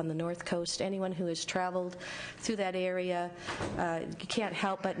prepared up on the North Coast. Anyone who has traveled through that area, you can't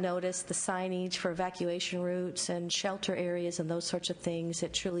help but notice the signage for evacuation routes and shelter areas and those sorts of things.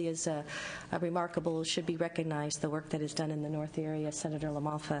 It truly is a remarkable, should be recognized, the work that is done in the North area. Senator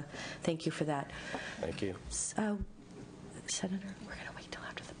LaMalfa, thank you for that. Thank you. Senator, we're going to wait till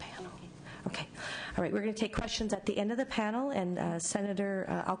after the panel. Okay. All right. We're going to take questions at the end of the panel, and Senator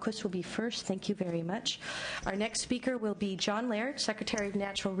Alquist will be first. Thank you very much. Our next speaker will be John Laird, Secretary of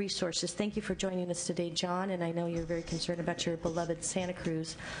Natural Resources. Thank you for joining us today, John, and I know you're very concerned about your beloved Santa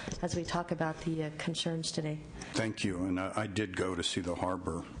Cruz as we talk about the concerns today. Thank you, and I did go to see the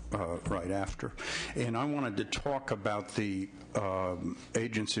harbor right after. And I wanted to talk about the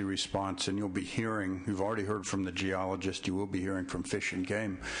agency response, and you've already heard from the geologist, you will be hearing from Fish and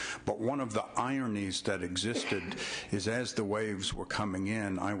Game. But one of the ironies that existed is as the waves were coming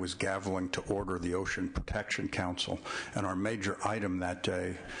in, I was gaveling to order the Ocean Protection Council, and our major item that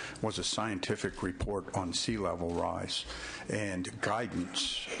day was a scientific report on sea level rise and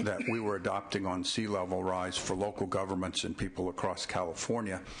guidance that we were adopting on sea level rise for local governments and people across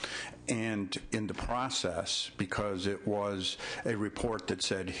California. And in the process, because it was a report that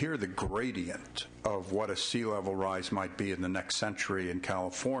said, here the gradient of what a sea level rise might be in the next century in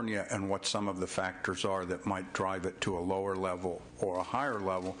California and what some of the factors are that might drive it to a lower level or a higher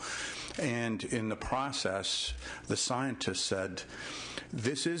level. And in the process, the scientists said,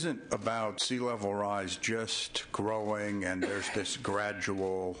 this isn't about sea level rise just growing and there's this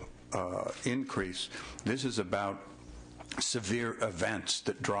gradual increase. This is about severe events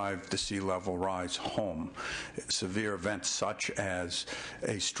that drive the sea level rise home. Severe events such as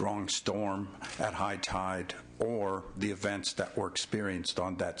a strong storm at high tide or the events that were experienced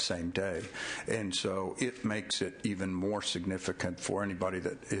on that same day. And so it makes it even more significant for anybody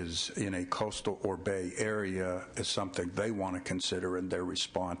that is in a coastal or bay area as something they want to consider in their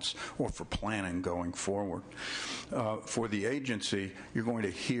response or for planning going forward. For the agency, you're going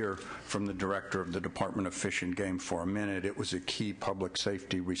to hear from the director of the Department of Fish and Game for a minute. It was a key public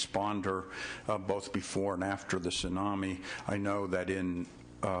safety responder both before and after the tsunami. I know that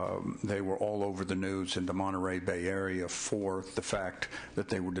they were all over the news in the Monterey Bay area for the fact that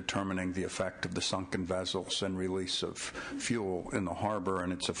they were determining the effect of the sunken vessels and release of fuel in the harbor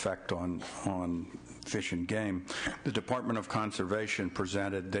and its effect on fish and game. The Department of Conservation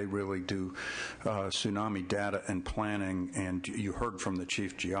presented, they really do tsunami data and planning, and you heard from the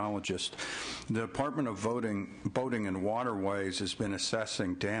chief geologist. The Department of Boating and Waterways has been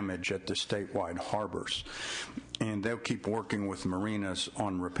assessing damage at the statewide harbors, and they'll keep working with marinas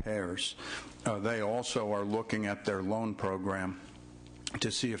on repairs. They also are looking at their loan program to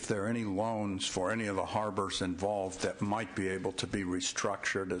see if there are any loans for any of the harbors involved that might be able to be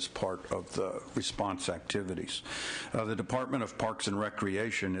restructured as part of the response activities. The Department of Parks and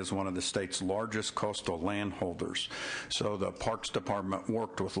Recreation is one of the state's largest coastal landholders, so the Parks Department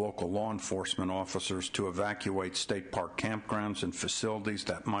worked with local law enforcement officers to evacuate state park campgrounds and facilities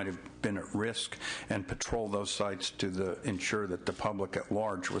that might have been at risk and patrol those sites to ensure that the public at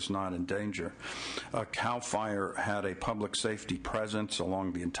large was not in danger. CAL FIRE had a public safety presence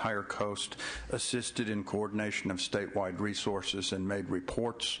along the entire coast, assisted in coordination of statewide resources, and made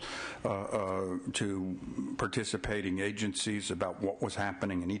reports to participating agencies about what was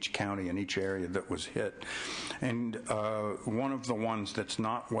happening in each county and each area that was hit. And one of the ones that's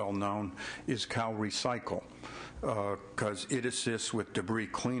not well known is Cal Recycle, because it assists with debris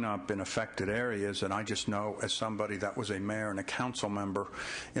cleanup in affected areas. And I just know, as somebody that was a mayor and a council member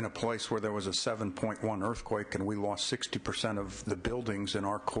in a place where there was a 7.1 earthquake and we lost 60% of the buildings in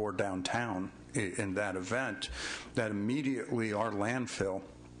our core downtown in that event, that immediately our landfill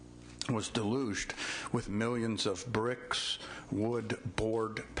was deluged with millions of bricks, wood,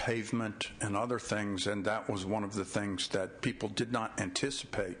 board, pavement, and other things, and that was one of the things that people did not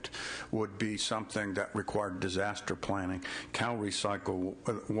anticipate would be something that required disaster planning. Cal Recycle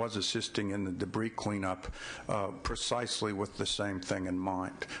was assisting in the debris cleanup precisely with the same thing in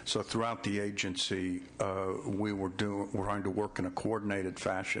mind. So throughout the agency, we're trying to work in a coordinated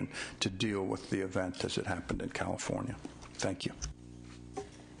fashion to deal with the event as it happened in California. Thank you.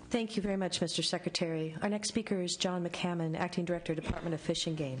 Thank you very much, Mr. Secretary. Our next speaker is John McCammon, Acting Director, Department of Fish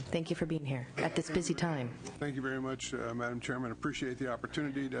and Game. Thank you for being here at this busy time. Thank you very much, Madam Chairman. I appreciate the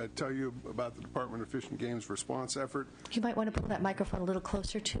opportunity to tell you about the Department of Fish and Game's response effort. You might want to pull that microphone a little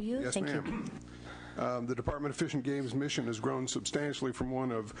closer to you. Yes, Thank ma'am. you. The Department of Fish and Game's mission has grown substantially from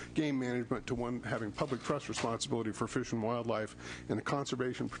one of game management to one having public trust responsibility for fish and wildlife and the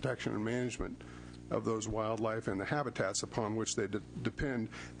conservation, protection, and management of those wildlife and the habitats upon which they depend.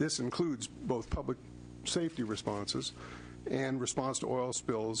 This includes both public safety responses and response to oil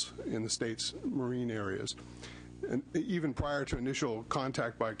spills in the state's marine areas. And even prior to initial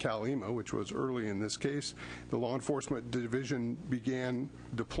contact by CalEMA, which was early in this case, the Law Enforcement Division began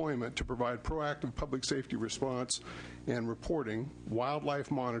deployment to provide proactive public safety response and reporting,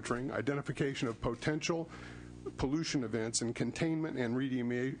 wildlife monitoring, identification of potential pollution events, and containment and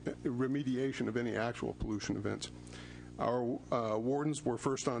remediation of any actual pollution events. Our wardens were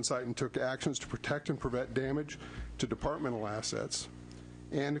first on site and took actions to protect and prevent damage to departmental assets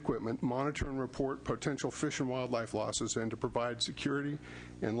and equipment, monitor and report potential fish and wildlife losses, and to provide security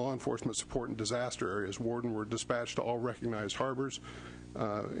and law enforcement support in disaster areas. Wardens were dispatched to all recognized harbors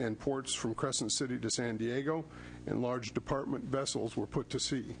and ports from Crescent City to San Diego, and large department vessels were put to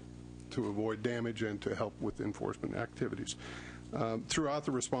sea to avoid damage and to help with enforcement activities. Throughout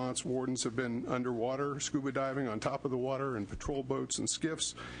the response, wardens have been underwater, scuba diving on top of the water, in patrol boats and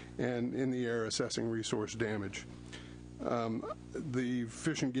skiffs, and in the air assessing resource damage. The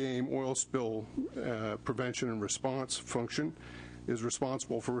Fish and Game oil spill prevention and response function is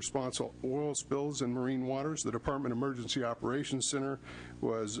responsible for response to oil spills in marine waters. The Department Emergency Operations Center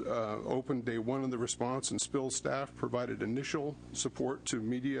was open day one of the response, and spill staff provided initial support to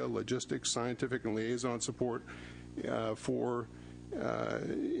media, logistics, scientific, and liaison support in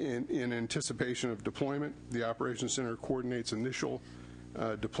anticipation of deployment. The Operations Center coordinates initial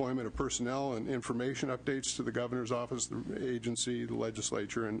deployment of personnel and information updates to the Governor's Office, the agency, the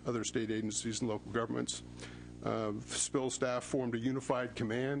legislature, and other state agencies and local governments. Spill staff formed a unified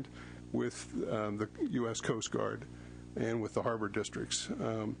command with the U.S. Coast Guard and with the harbor districts.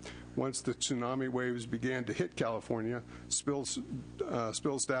 Once the tsunami waves began to hit California, spill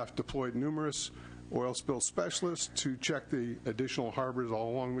staff deployed numerous oil spill specialists to check the additional harbors all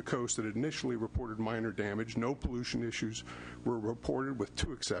along the coast that initially reported minor damage. No pollution issues were reported, with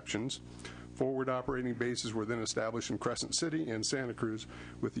 2 exceptions. Forward operating bases were then established in Crescent City and Santa Cruz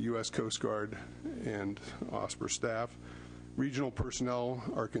with the U.S. Coast Guard and OSPR staff. Regional personnel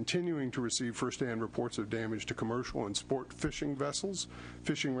are continuing to receive firsthand reports of damage to commercial and sport fishing vessels,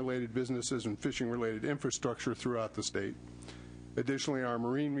 fishing-related businesses, and fishing-related infrastructure throughout the state. Additionally, our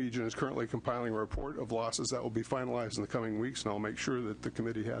Marine region is currently compiling a report of losses that will be finalized in the coming weeks, and I'll make sure that the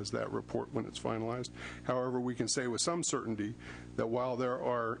committee has that report when it's finalized. However, we can say with some certainty that while there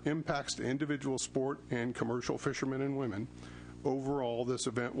are impacts to individual sport and commercial fishermen and women, overall, this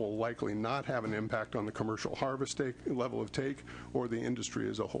event will likely not have an impact on the commercial harvest level of take or the industry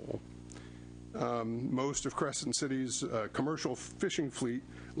as a whole. Most of Crescent City's commercial fishing fleet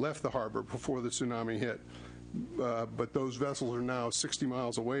left the harbor before the tsunami hit, but those vessels are now 60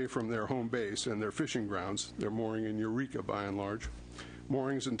 miles away from their home base and their fishing grounds. They're mooring in Eureka, by and large.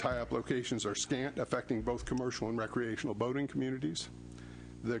 Moorings and tie-up locations are scant, affecting both commercial and recreational boating communities.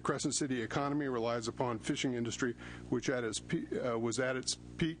 The Crescent City economy relies upon fishing industry, which was at its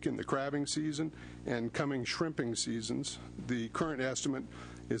peak in the crabbing season and coming shrimping seasons. The current estimate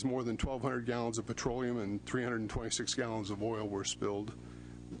is more than 1,200 gallons of petroleum and 326 gallons of oil were spilled.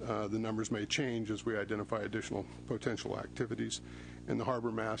 The numbers may change as we identify additional potential activities, and the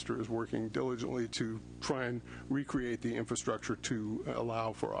harbor master is working diligently to try and recreate the infrastructure to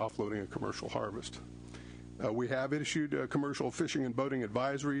allow for offloading a commercial harvest. We have issued a commercial fishing and boating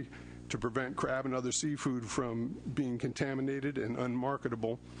advisory to prevent crab and other seafood from being contaminated and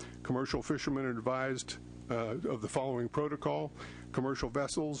unmarketable. Commercial fishermen are advised of the following protocol. Commercial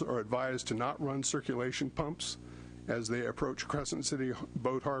vessels are advised to not run circulation pumps as they approach Crescent City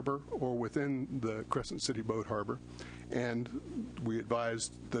Boat Harbor or within the Crescent City Boat Harbor. And we advise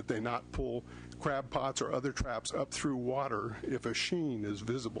that they not pull crab pots or other traps up through water if a sheen is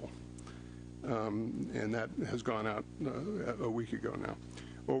visible. And that has gone out a week ago now.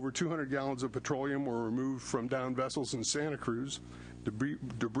 Over 200 gallons of petroleum were removed from downed vessels in Santa Cruz.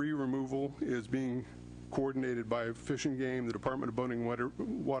 Debris removal is being coordinated by Fish and Game, the Department of Boating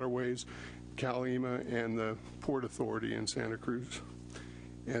Waterways, CalEMA, and the Port Authority in Santa Cruz.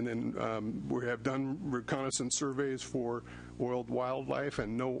 And then we have done reconnaissance surveys for oiled wildlife,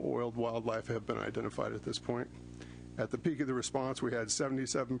 and no oiled wildlife have been identified at this point. At the peak of the response, we had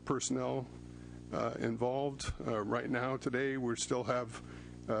 77 personnel involved. Right now, today, we still have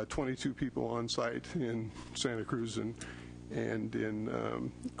 22 people on site in Santa Cruz and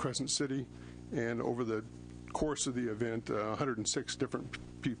in Crescent City. And over the course of the event, 106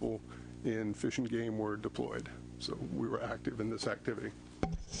 different people in Fish and Game were deployed. So we were active in this activity.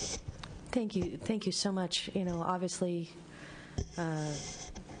 Thank you. Thank you so much. You know, obviously,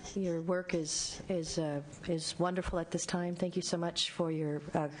 your work is wonderful at this time. Thank you so much for your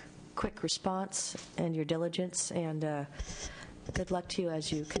quick response and your diligence, and good luck to you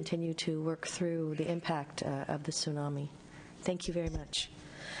as you continue to work through the impact of the tsunami. Thank you very much.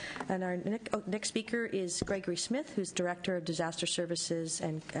 And our next speaker is Gregory Smith, who's Director of Disaster Services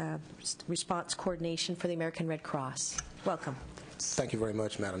and Response Coordination for the American Red Cross. Welcome. Thank you very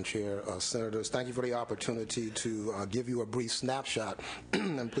much, Madam Chair. Senators, thank you for the opportunity to give you a brief snapshot.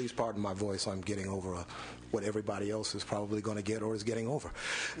 And please pardon my voice, I'm getting over what everybody else is probably going to get or is getting over.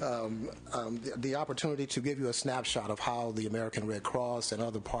 The opportunity to give you a snapshot of how the American Red Cross and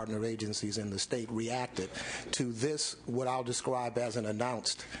other partner agencies in the state reacted to this, what I'll describe as an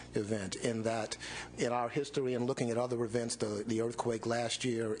announced event, in that in our history and looking at other events, the earthquake last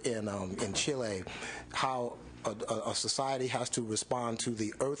year in Chile, how a society has to respond to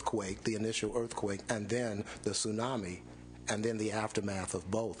the earthquake, the initial earthquake, and then the tsunami, and then the aftermath of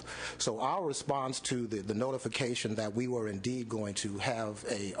both. So our response to the notification that we were indeed going to have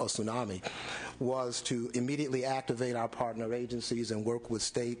a tsunami was to immediately activate our partner agencies and work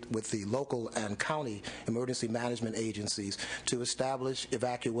with the local and county emergency management agencies to establish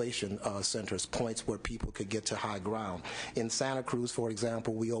evacuation centers, points where people could get to high ground. In Santa Cruz, for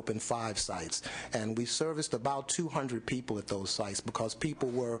example, we opened 5 sites, and we serviced about 200 people at those sites because people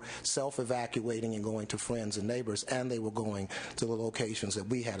were self-evacuating and going to friends and neighbors, and they were going to the locations that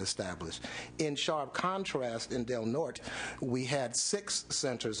we had established. In sharp contrast, in Del Norte, we had 6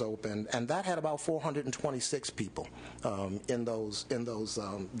 centers open, and that had about 426 people in those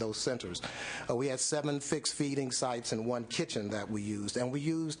centers. We had 7 fixed feeding sites and 1 kitchen that we used, and we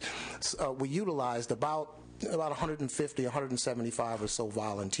utilized about 150, 175 or so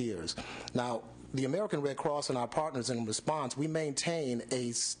volunteers. Now, the American Red Cross and our partners in response, we maintain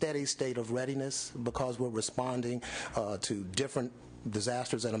a steady state of readiness because we're responding to different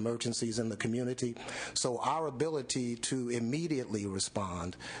disasters and emergencies in the community. So our ability to immediately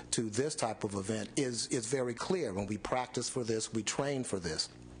respond to this type of event is very clear. When we practice for this, we train for this.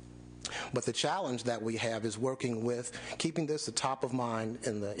 But the challenge that we have is working with keeping this the top of mind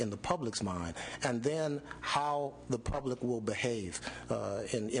in the public's mind, and then how the public will behave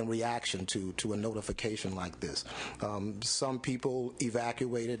in reaction to a notification like this. Some people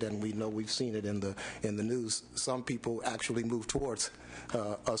evacuated, and we know we've seen it in the news. Some people actually moved towards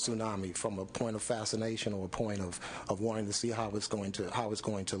a tsunami from a point of fascination or a point of wanting to see how it's going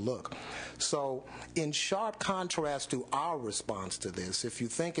to look. So, in sharp contrast to our response to this, if you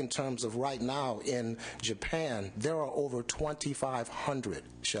think in terms of right now in Japan, there are over 2,500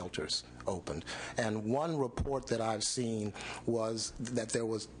 shelters opened, and one report that I've seen was that there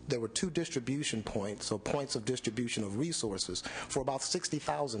were 2 distribution points, or points of distribution of resources, for about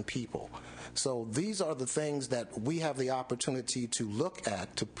 60,000 people. So these are the things that we have the opportunity to look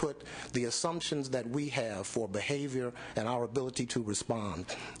at, to put the assumptions that we have for behavior and our ability to respond.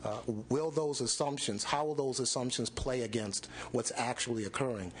 How will those assumptions play against what's actually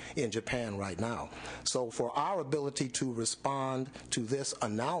occurring in Japan right now? So for our ability to respond to this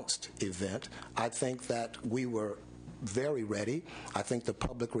announced event, I think that we were very ready. I think the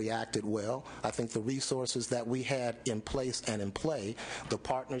public reacted well. I think the resources that we had in place and in play, the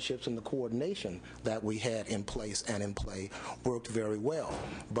partnerships and the coordination that we had in place and in play worked very well.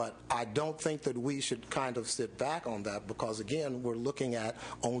 But I don't think that we should kind of sit back on that, because, again, we're looking at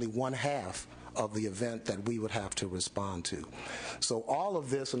only one half of the event that we would have to respond to. So all of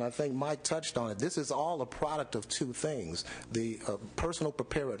this, and I think Mike touched on it, this is all a product of 2 things: the personal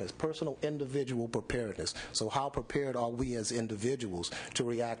preparedness, personal individual preparedness. So how prepared are we as individuals to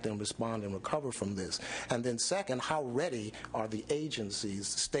react and respond and recover from this? And then second, how ready are the agencies,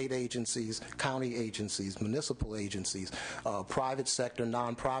 state agencies, county agencies, municipal agencies, private sector,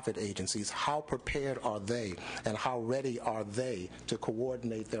 nonprofit agencies? How prepared are they, and how ready are they to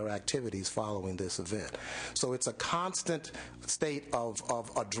coordinate their activities following this event? So it's a constant state of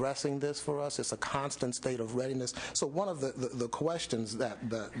addressing this for us. It's a constant state of readiness. So one of the questions that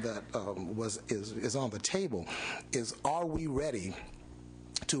is on the table is, are we ready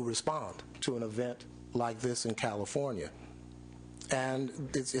to respond to an event like this in California? And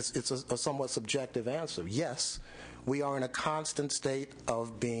it's a somewhat subjective answer. Yes, we are in a constant state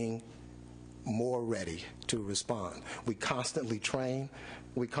of being more ready to respond. We constantly train,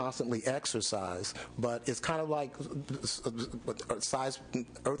 we constantly exercise, but it's kind of like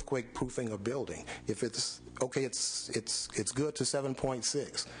earthquake proofing a building. If it's okay, it's good to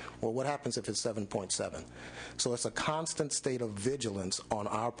 7.6. Well, what happens if it's 7.7? So it's a constant state of vigilance on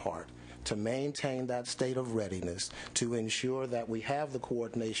our part to maintain that state of readiness, to ensure that we have the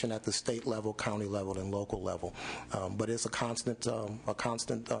coordination at the state level, county level, and local level. But it's a constant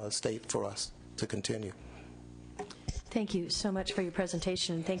state for us to continue. Thank you so much for your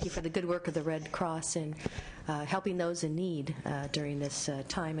presentation, and thank you for the good work of the Red Cross in helping those in need during this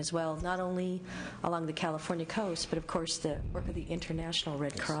time as well, not only along the California coast, but of course the work of the International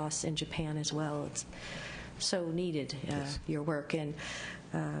Red Cross in Japan as well. It's so needed, your work. And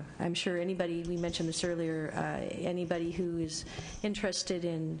I'm sure anybody, we mentioned this earlier, anybody who is interested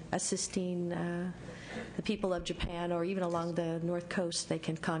in assisting the people of Japan, or even along the North Coast, they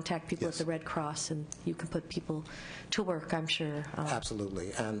can contact people at the Red Cross, and you can put people to work, I'm sure.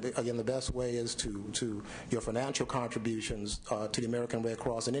 Absolutely. And again, the best way is to your financial contributions to the American Red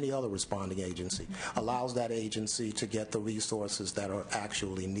Cross and any other responding agency allows that agency to get the resources that are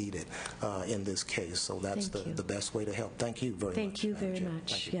actually needed in this case. So that's the best way to help. Thank you very much. Thank you very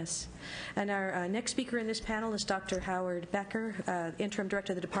much. Yes. And our next speaker in this panel is Dr. Howard Becker, Interim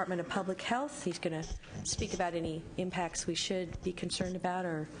Director of the Department of Public Health. He's going to speak about any impacts we should be concerned about,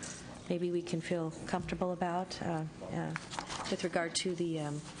 or maybe we can feel comfortable about with regard to the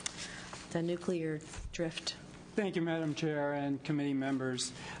nuclear drift. Thank you, Madam Chair and committee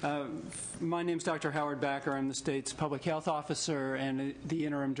members. My name is Dr. Howard Backer. I'm the state's public health officer and the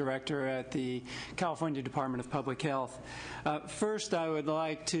interim director at the California Department of Public Health. First, I would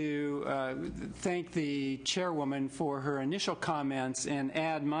like to thank the chairwoman for her initial comments and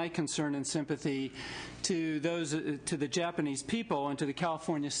add my concern and sympathy to the Japanese people and to the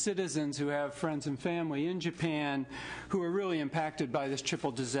California citizens who have friends and family in Japan who are really impacted by this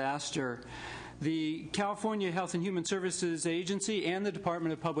triple disaster. The California Health and Human Services Agency and the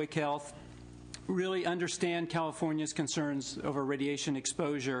Department of Public Health really understand California's concerns over radiation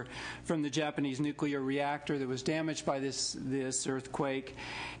exposure from the Japanese nuclear reactor that was damaged by this earthquake,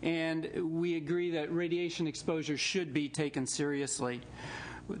 and we agree that radiation exposure should be taken seriously.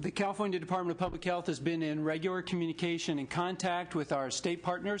 The California Department of Public Health has been in regular communication and contact with our state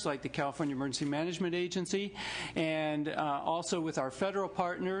partners like the California Emergency Management Agency, and also with our federal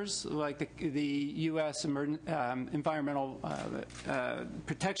partners like the U.S. Environmental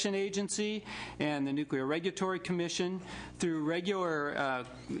Protection Agency and the Nuclear Regulatory Commission through regular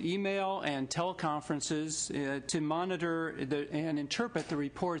email and teleconferences to monitor and interpret the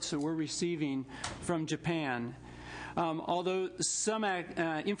reports that we're receiving from Japan. Although some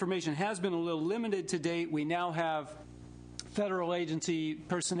information has been a little limited to date, we now have federal agency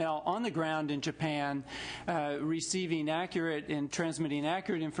personnel on the ground in Japan receiving accurate and transmitting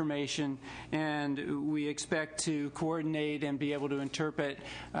accurate information, and we expect to coordinate and be able to interpret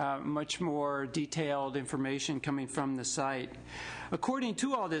much more detailed information coming from the site. According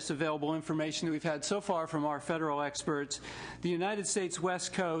to all this available information that we've had so far from our federal experts, the United States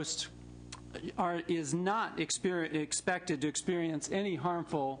West Coast is not expected to experience any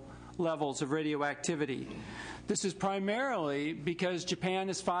harmful levels of radioactivity. This is primarily because Japan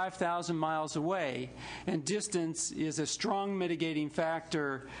is 5,000 miles away, and distance is a strong mitigating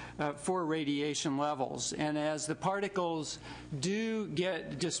factor for radiation levels. And as the particles do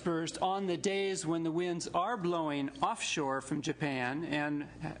get dispersed on the days when the winds are blowing offshore from Japan, and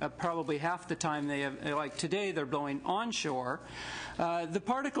probably half the time like today, they're blowing onshore, the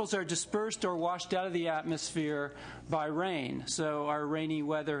particles are dispersed or washed out of the atmosphere by rain. So our rainy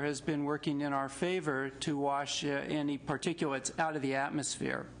weather has been working in our favor to wash any particulates out of the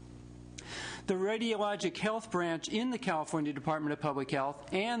atmosphere. The Radiologic Health Branch in the California Department of Public Health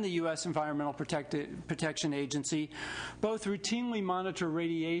and the U.S. Environmental Protection Agency both routinely monitor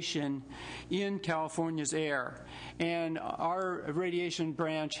radiation in California's air. And our radiation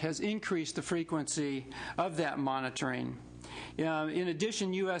branch has increased the frequency of that monitoring. In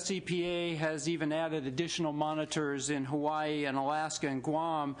addition, U.S. EPA has even added additional monitors in Hawaii and Alaska and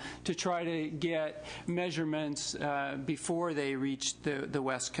Guam to try to get measurements before they reach the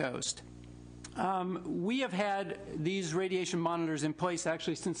West Coast. We have had these radiation monitors in place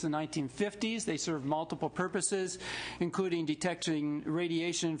actually since the 1950s. They serve multiple purposes, including detecting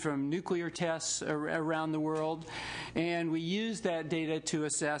radiation from nuclear tests around the world, and we use that data to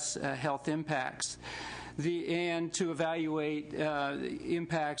assess health impacts. And to evaluate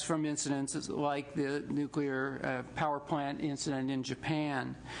impacts from incidents like the nuclear power plant incident in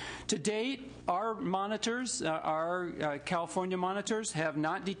Japan. To date, our monitors, our California monitors, have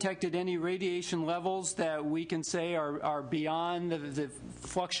not detected any radiation levels that we can say are beyond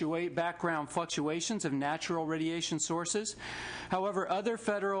the background fluctuations of natural radiation sources. However, other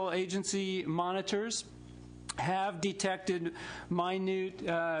federal agency monitors have detected minute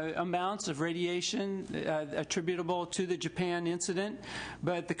amounts of radiation attributable to the Japan incident,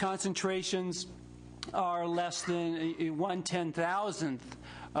 but the concentrations are less than 1/10,000th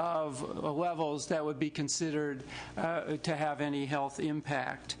of levels that would be considered to have any health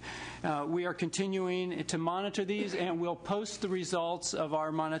impact. We are continuing to monitor these, and we'll post the results of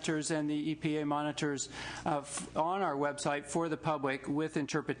our monitors and the EPA monitors on our website for the public with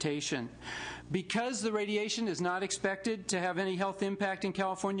interpretation. Because the radiation is not expected to have any health impact in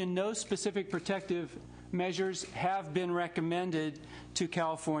California, no specific protective measures have been recommended to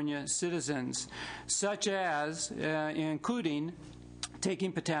California citizens, such as including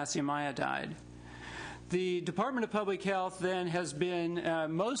taking potassium iodide. The Department of Public Health then has been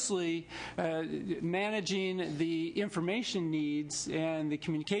mostly managing the information needs and the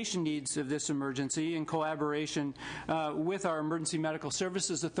communication needs of this emergency in collaboration with our Emergency Medical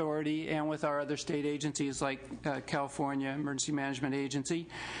Services Authority and with our other state agencies like California Emergency Management Agency.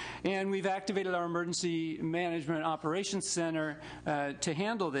 And we've activated our Emergency Management Operations Center to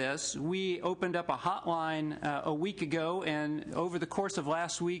handle this. We opened up a hotline a week ago, and over the course of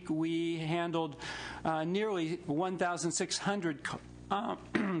last week, we handled nearly 1,600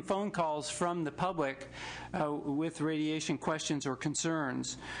 phone calls from the public with radiation questions or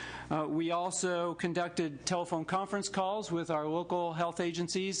concerns. We also conducted telephone conference calls with our local health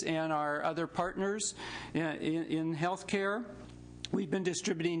agencies and our other partners in healthcare. We've been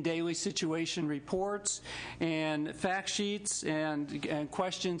distributing daily situation reports and fact sheets and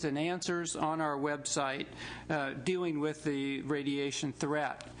questions and answers on our website dealing with the radiation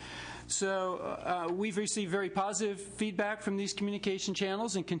threat. So we've received very positive feedback from these communication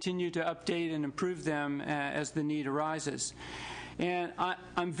channels and continue to update and improve them as the need arises. And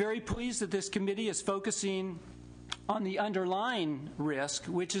I'm very pleased that this committee is focusing on the underlying risk,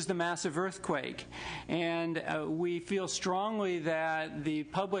 which is the massive earthquake. And we feel strongly that the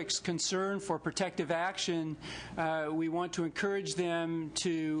public's concern for protective action, we want to encourage them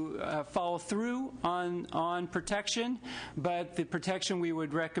to follow through on protection, but the protection we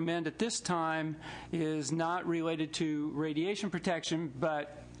would recommend at this time is not related to radiation protection,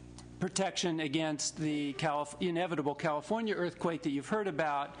 but protection against the inevitable California earthquake that you've heard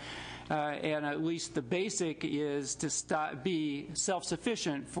about, and at least the basic is to be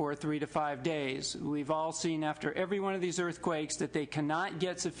self-sufficient for 3 to 5 days. We've all seen after every one of these earthquakes that they cannot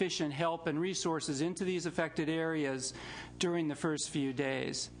get sufficient help and resources into these affected areas during the first few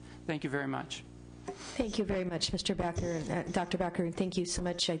days. Thank you very much. Thank you very much, Mr. Backer, Dr. Backer, and thank you so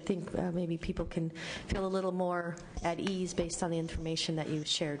much. I think maybe people can feel a little more at ease based on the information that you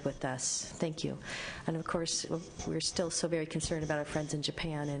shared with us. Thank you. And of course, we're still so very concerned about our friends in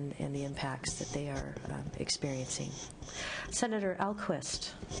Japan and the impacts that they are experiencing. Senator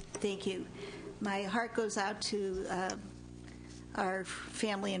Alquist. Thank you. My heart goes out to our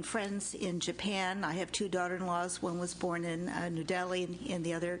family and friends in Japan. I have 2 daughter-in-laws. One was born in New Delhi, and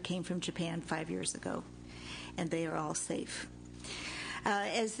the other came from Japan 5 years ago, and they are all safe.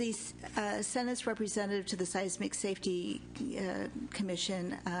 As the Senate's representative to the Seismic Safety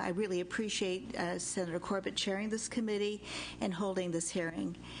Commission, I really appreciate Senator Corbett chairing this committee and holding this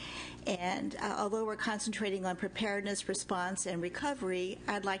hearing. And although we're concentrating on preparedness, response, and recovery,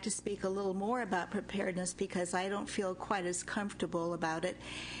 I'd like to speak a little more about preparedness because I don't feel quite as comfortable about it.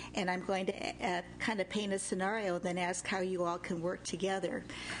 And I'm going to kind of paint a scenario and then ask how you all can work together.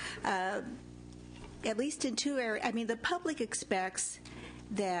 At least in 2 areas, I mean, the public expects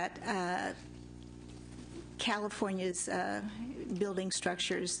that California's building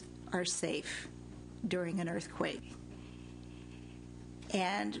structures are safe during an earthquake.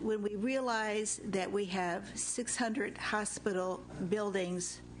 And when we realize that we have 600 hospital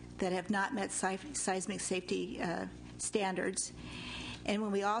buildings that have not met seismic safety standards, and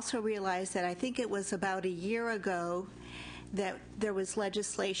when we also realize that I think it was about a year ago that there was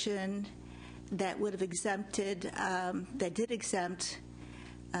legislation that would have exempted, that did exempt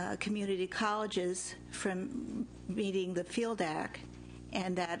community colleges from meeting the Field Act,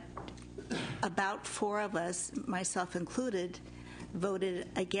 and that about 4 of us, myself included, voted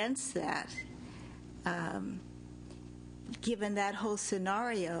against that. Given that whole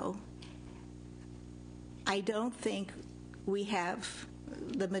scenario, I don't think we have,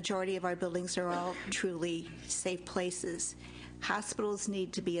 the majority of our buildings are all truly safe places. Hospitals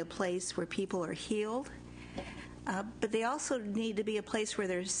need to be a place where people are healed, but they also need to be a place where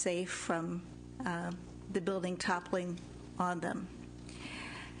they're safe from the building toppling on them.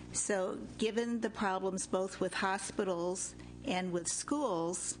 So given the problems both with hospitals and with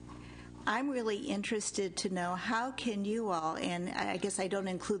schools, I'm really interested to know how can you all, and I guess I don't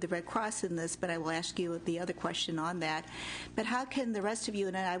include the Red Cross in this, but I will ask you the other question on that, but how can the rest of you,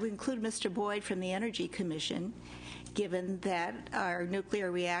 and I would include Mr. Boyd from the Energy Commission, given that our nuclear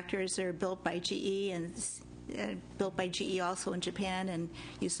reactors are built by GE and built by GE also in Japan, and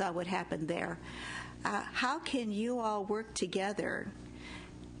you saw what happened there. How can you all work together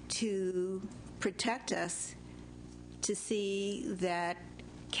to protect us, to see that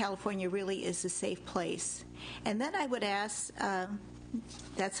California really is a safe place? And then I would ask,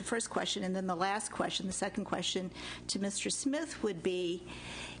 that's the first question, and then the last question, the second question to Mr. Smith would be,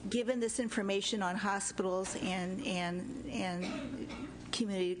 given this information on hospitals and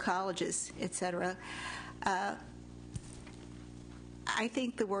community colleges, et cetera, I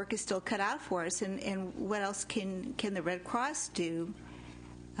think the work is still cut out for us, and what else can the Red Cross do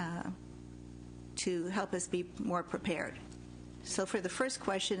to help us be more prepared? So for the first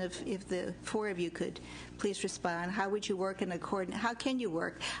question, if the 4 of you could please respond, how would you work in accordance? How can you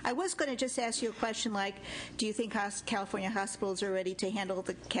work? I was going to just ask you a question like, do you think California hospitals are ready to handle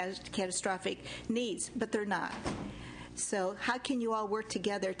the catastrophic needs? But they're not. So how can you all work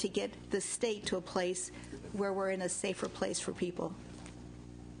together to get the state to a place where we're in a safer place for people?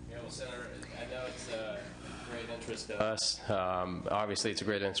 Yeah, well, Senator, I know it's great interest to us. Obviously, it's a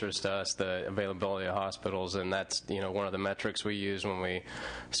great interest to us, the availability of hospitals, and that's one of the metrics we use when we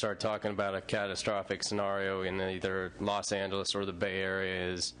start talking about a catastrophic scenario in either Los Angeles or the Bay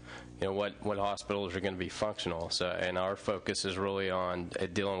Area is what hospitals are going to be functional. So, and our focus is really on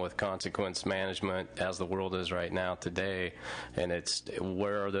dealing with consequence management as the world is right now today, and it's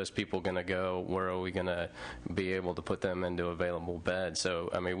where are those people going to go, where are we going to be able to put them into available beds.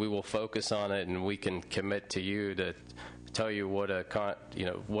 So I mean, we will focus on it, and we can commit to you to tell you what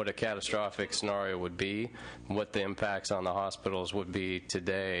a catastrophic scenario would be, what the impacts on the hospitals would be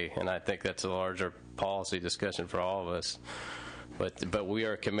today, and I think that's a larger policy discussion for all of us. But we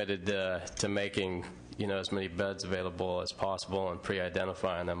are committed to making as many beds available as possible and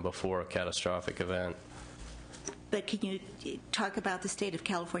pre-identifying them before a catastrophic event. But can you talk about the state of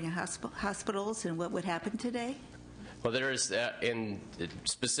California hospitals and what would happen today? Well, there is, in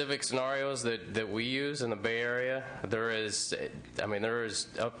specific scenarios that we use in the Bay Area, there is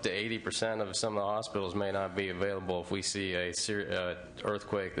up to 80% of some of the hospitals may not be available if we see a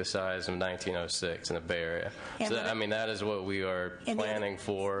earthquake the size of 1906 in the Bay Area. So that is what we are planning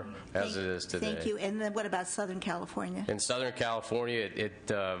for as it is today. Thank you. And then what about Southern California? In Southern California,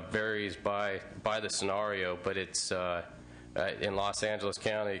 it varies by the scenario, but it's in Los Angeles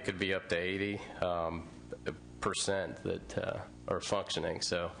County, it could be up to 80% that are functioning.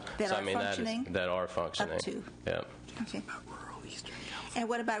 That are functioning? Up to? Yeah. Okay. And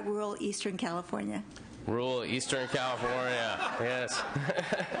what about rural Eastern California? Rural Eastern California, yes.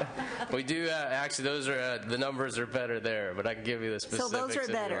 We do actually. Those are the numbers are better there, but I can give you the specifics. So those are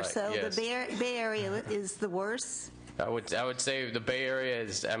better. Like. So yes. The Bay Area is the worst. I would say the Bay Area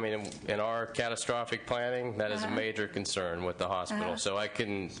is, in our catastrophic planning, that is a major concern with the hospital. So I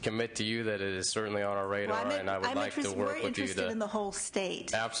can commit to you that it is certainly on our radar, and I would like to work with you to... We're interested in the whole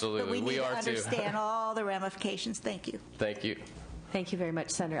state. Absolutely. But we need to are understand all the ramifications. Thank you. Thank you. Thank you very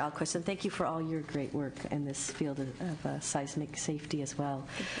much, Senator Alquist, and thank you for all your great work in this field of seismic safety as well.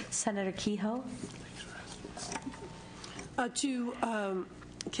 Senator Kehoe? To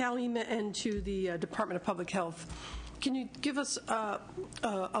CalEMA and to the Department of Public Health, can you give us a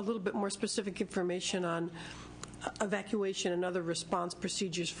little bit more specific information on evacuation and other response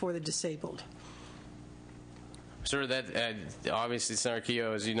procedures for the disabled? Sure. That obviously, Senator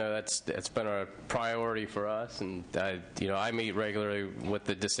Kehoe, as you know, that's been a priority for us, and I meet regularly with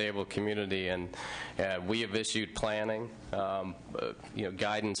the disabled community, and we have issued planning,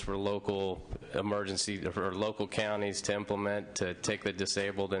 guidance for local emergency or local counties to implement to take the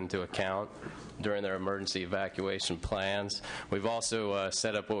disabled into account during their emergency evacuation plans. We've also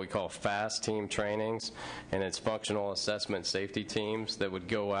set up what we call FAST team trainings, and it's functional assessment safety teams that would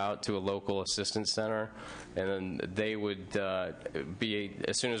go out to a local assistance center, and then they would be,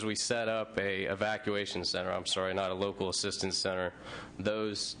 as soon as we set up a evacuation center, not a local assistance center,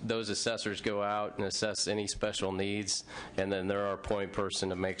 those assessors go out and assess any special needs, and then they're our point person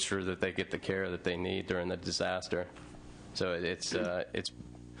to make sure that they get the care that they need during the disaster. So it's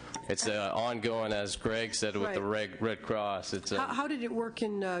ongoing, as Greg said, with the Red Cross. How did it work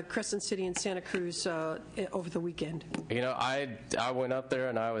in Crescent City and Santa Cruz over the weekend? I went up there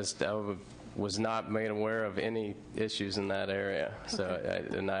and I was not made aware of any issues in that area. So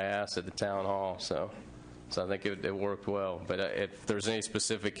I asked at the town hall. So I think it worked well. But if there's any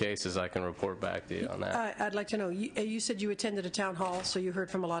specific cases, I can report back to you on that. I'd like to know. You said you attended a town hall, so you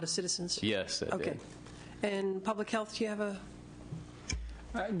heard from a lot of citizens. Yes, I did. And public health, do you have a...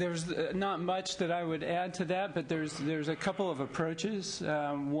 There's not much that I would add to that, but there's a couple of approaches.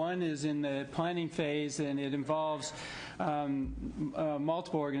 One is in the planning phase, and it involves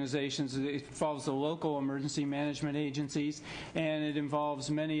multiple organizations. It involves the local emergency management agencies, and it involves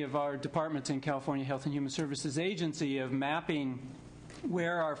many of our departments in California Health and Human Services Agency of mapping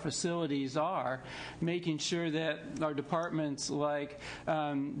where our facilities are, making sure that our departments like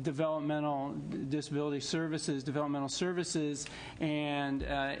developmental disability services, developmental services, and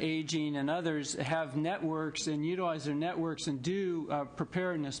aging and others have networks and utilize their networks and do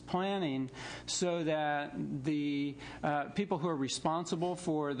preparedness planning so that the people who are responsible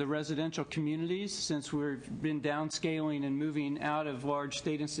for the residential communities, since we've been downscaling and moving out of large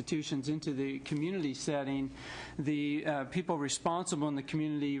state institutions into the community setting, the people responsible in the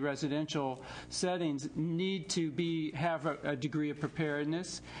community residential settings need to have a degree of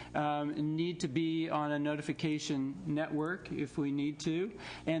preparedness, need to be on a notification network if we need to,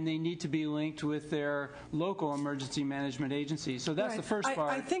 and they need to be linked with their local emergency management agencies. So that's the first part.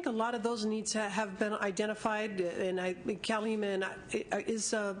 I think a lot of those needs have been identified, and CalEMA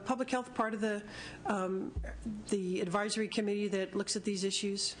is public health part of the advisory committee that looks at these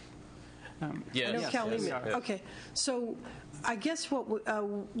issues? Yes. I know CalEMA. Yes. Okay. So I guess what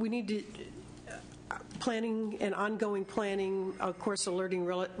we need to planning and ongoing planning, of course, alerting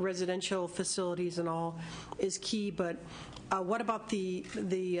residential facilities and all is key. But what about the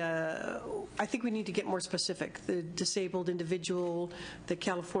I think we need to get more specific. The disabled individual, the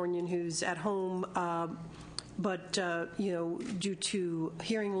Californian who's at home. but due to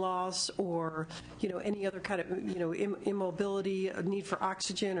hearing loss or any other kind of immobility, a need for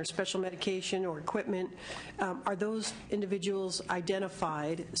oxygen or special medication or equipment, are those individuals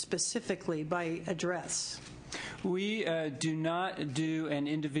identified specifically by address? We do not do an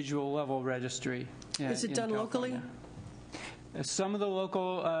individual level registry. Is it done locally? Some of the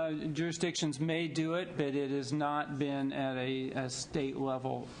local jurisdictions may do it, but it has not been at a state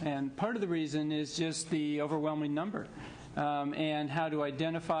level. And part of the reason is just the overwhelming number. And how to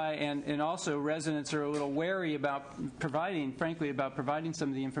identify, and also residents are a little wary about providing some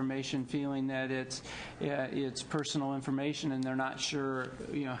of the information, feeling that it's personal information and they're not sure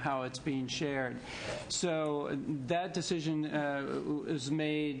how it's being shared. So that decision was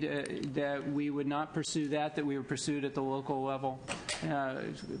made that we would not pursue that we would pursue it at the local level,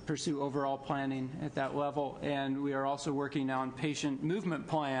 pursue overall planning at that level, and we are also working on patient movement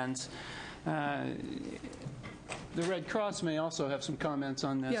plans. The Red Cross may also have some comments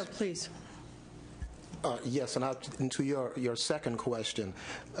on this. Yeah, please. Yes, and to your second question,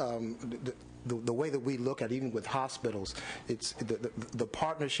 the way that we look at, even with hospitals, it's the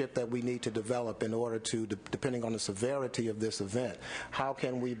partnership that we need to develop in order to, depending on the severity of this event, how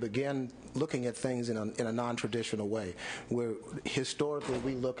can we begin looking at things in a non-traditional way, where historically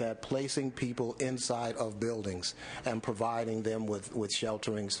we look at placing people inside of buildings and providing them with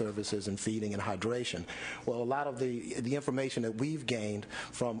sheltering services and feeding and hydration. Well, a lot of the information that we've gained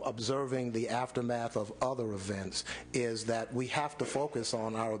from observing the aftermath of other events is that we have to focus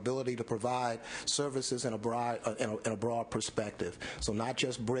on our ability to provide services in a broad perspective. So not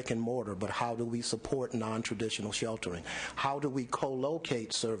just brick and mortar, but how do we support non-traditional sheltering? How do we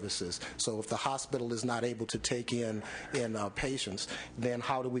co-locate services? So if the hospital is not able to take in patients, then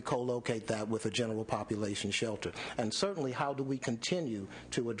how do we co-locate that with a general population shelter? And certainly, how do we continue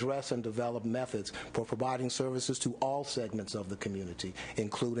to address and develop methods for providing services to all segments of the community,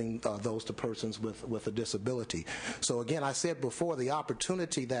 including those to persons with a disability? So again, I said before, the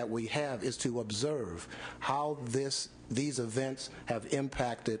opportunity that we have is to observe how these events have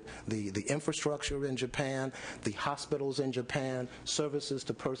impacted the infrastructure in Japan, the hospitals in Japan, services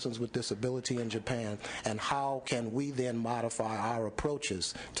to persons with disability in Japan, and how can we then modify our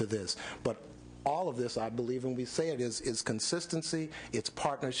approaches to this. But all of this, I believe, when we say it, is consistency, it's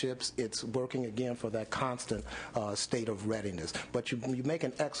partnerships, it's working again for that constant state of readiness. But you make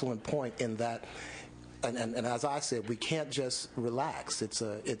an excellent point in that. And as I said, we can't just relax.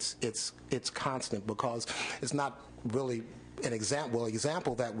 It's constant, because it's not really an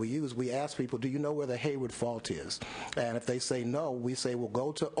example that we use. We ask people, do you know where the Hayward Fault is? And if they say no, we say, well,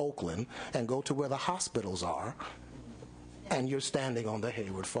 go to Oakland and go to where the hospitals are, and you're standing on the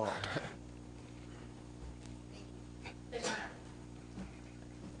Hayward Fault.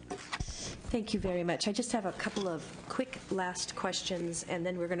 Thank you very much. I just have a couple of quick last questions, and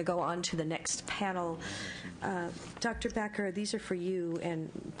then we're going to go on to the next panel. Dr. Backer, these are for you, and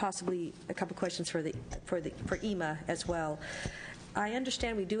possibly a couple questions for EMA as well. I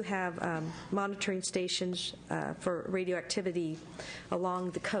understand we do have monitoring stations for radioactivity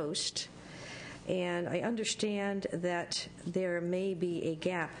along the coast, and I understand that there may be a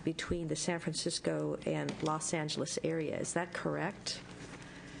gap between the San Francisco and Los Angeles area. Is that correct?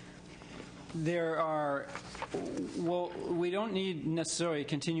 There are, well, we don't need necessarily a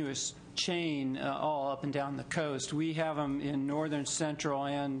continuous chain all up and down the coast. We have them in northern, central,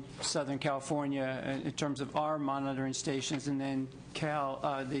 and southern California in terms of our monitoring stations, and then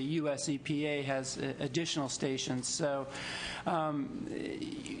the U.S. EPA has additional stations. So,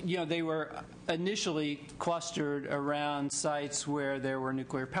 they were initially clustered around sites where there were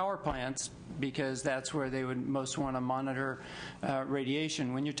nuclear power plants, because that's where they would most want to monitor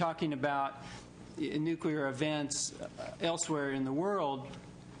radiation. When you're talking about nuclear events elsewhere in the world,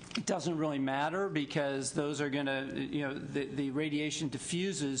 it doesn't really matter, because those are going to, the radiation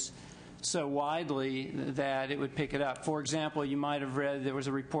diffuses so widely that it would pick it up. For example, you might have read there was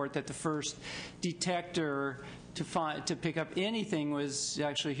a report that the first detector to pick up anything was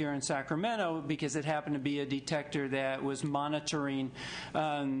actually here in Sacramento, because it happened to be a detector that was monitoring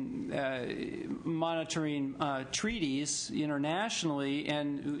treaties internationally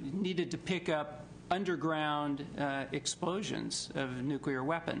and needed to pick up underground explosions of nuclear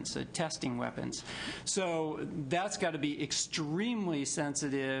weapons, testing weapons. So that's got to be extremely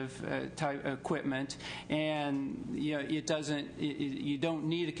sensitive type equipment, and you don't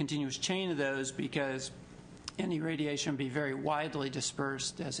need a continuous chain of those, because any radiation will be very widely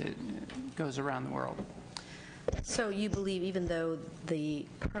dispersed as it goes around the world. So you believe, even though the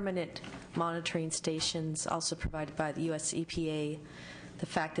permanent monitoring stations also provided by the U.S. EPA, the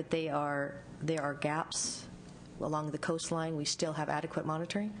fact that there are gaps along the coastline, we still have adequate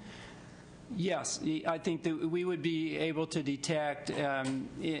monitoring? Yes, I think that we would be able to detect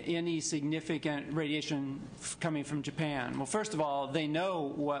any significant radiation coming from Japan. Well, first of all, they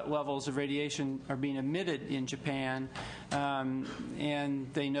know what levels of radiation are being emitted in Japan, and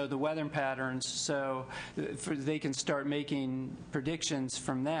they know the weather patterns, so they can start making predictions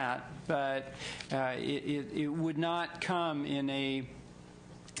from that. But it would not come in a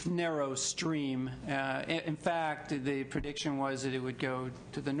narrow stream. In fact, the prediction was that it would go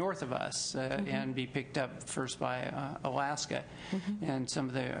to the north of us and be picked up first by Alaska and some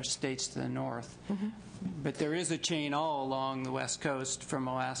of the states to the north. But there is a chain all along the west coast from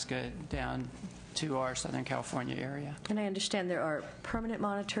Alaska down to our Southern California area. And I understand there are permanent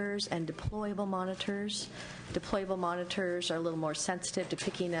monitors and deployable monitors. Deployable monitors are a little more sensitive to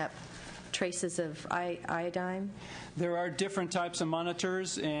picking up traces of iodine? There are different types of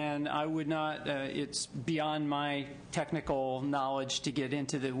monitors, and I would not, it's beyond my technical knowledge to get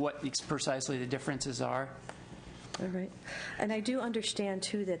into what precisely the differences are. All right. And I do understand,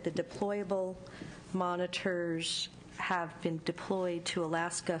 too, that the deployable monitors have been deployed to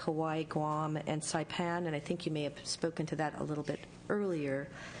Alaska, Hawaii, Guam, and Saipan, and I think you may have spoken to that a little bit earlier.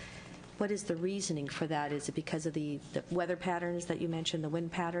 What is the reasoning for that? Is it because of the weather patterns that you mentioned, the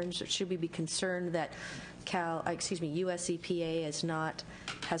wind patterns? Or should we be concerned that US EPA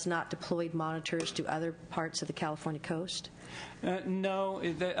has not deployed monitors to other parts of the California coast? No.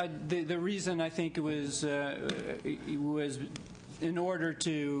 The reason I think it was in order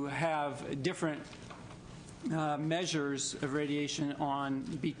to have different measures of radiation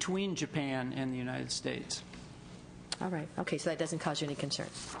between Japan and the United States. All right. Okay, so that doesn't cause you any concern?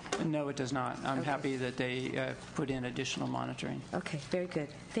 No, it does not. I'm happy that they put in additional monitoring. Okay, very good.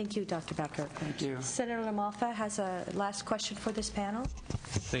 Thank you, Dr. Becker. Thank you. Senator LaMalfa has a last question for this panel.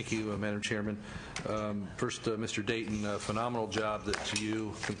 Thank you, Madam Chairman. First, Mr. Dayton, phenomenal job that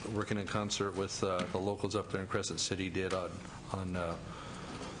you, working in concert with the locals up there in Crescent City, did on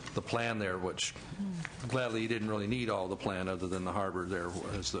the plan there, which gladly you didn't really need all the plan other than the harbor there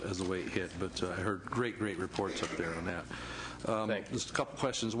as the way it hit, but I heard great reports up there on that. Just a couple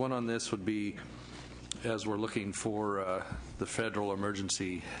questions. One on this would be, as we're looking for the federal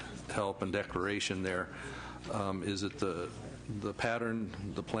emergency help and declaration there, is it the pattern,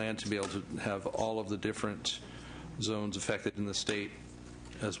 the plan to be able to have all of the different zones affected in the state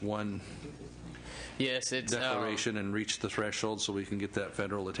as one Yes, it's declaration and reach the threshold so we can get that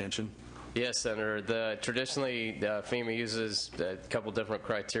federal attention? Yes, Senator. Traditionally, FEMA uses a couple different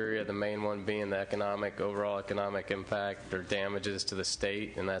criteria, the main one being the overall economic impact or damages to the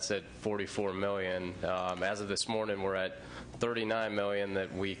state, and that's at $44 million. As of this morning, we're at $39 million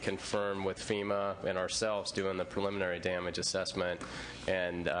that we confirm with FEMA and ourselves doing the preliminary damage assessment,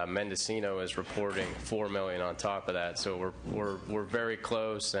 and Mendocino is reporting $4 million on top of that. So we're very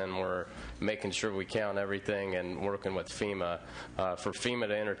close, and we're making sure we count everything and working with FEMA. For FEMA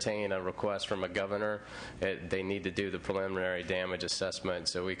to entertain a request from a governor, they need to do the preliminary damage assessment.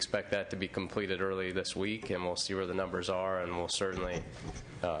 So we expect that to be completed early this week, and we'll see where the numbers are, and we'll certainly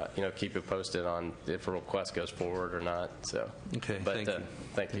keep you posted on if a request goes forward or not. So, okay,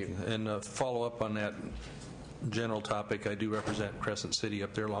 thank you. And follow up on that general topic, I do represent Crescent City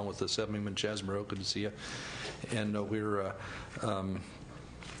up there along with the Assemblyman Chasbro. Good to see you. And we're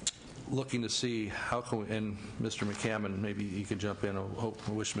looking to see how can we, and Mr. McCammon, maybe you could jump in.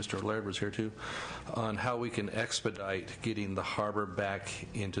 I wish Mr. Laird was here too, on how we can expedite getting the harbor back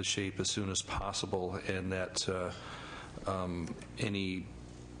into shape as soon as possible, and that any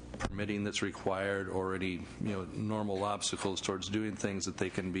permitting that's required or any normal obstacles towards doing things, that they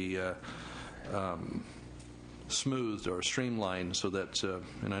can be smoothed or streamlined, so that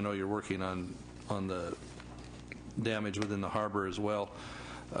and I know you're working on the damage within the harbor as well.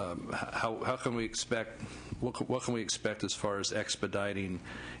 How can we expect, what can we expect as far as expediting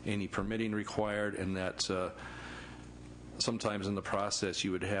any permitting required, and that sometimes in the process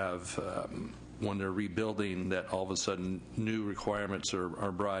you would have when they're rebuilding, that all of a sudden new requirements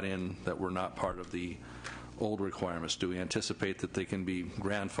are brought in that were not part of the old requirements? Do we anticipate that they can be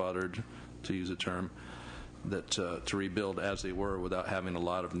grandfathered, to use a term, that to rebuild as they were without having a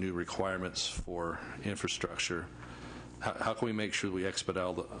lot of new requirements for infrastructure? How can we make sure we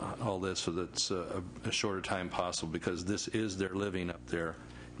expedite all this so that it's a shorter time possible, because this is their living up there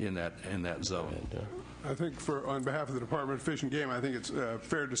in that zone? I think on behalf of the Department of Fish and Game, I think it's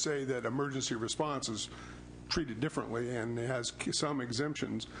fair to say that emergency response is treated differently and has some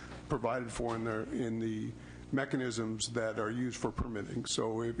exemptions provided for in the mechanisms that are used for permitting.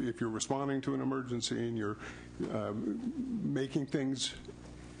 So if you're responding to an emergency and you're making things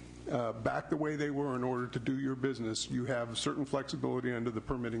back the way they were in order to do your business, you have certain flexibility under the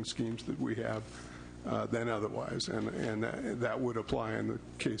permitting schemes that we have than otherwise, and that would apply in the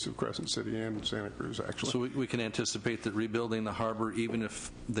case of Crescent City and Santa Cruz, actually. So we can anticipate that rebuilding the harbor, even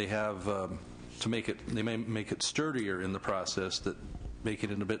if they have to make it, they may make it sturdier in the process, that make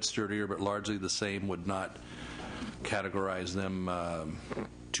it a bit sturdier, but largely the same, would not categorize them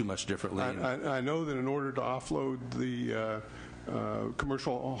too much differently. I know that in order to offload the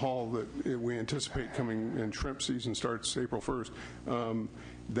commercial haul that we anticipate coming in, shrimp season starts April 1st,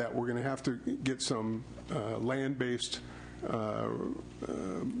 that we're going to have to get some land-based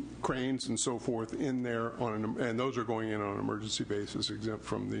cranes and so forth in there, and those are going in on an emergency basis, exempt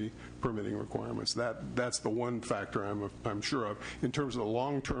from the permitting requirements. That's the one factor I'm sure of. In terms of the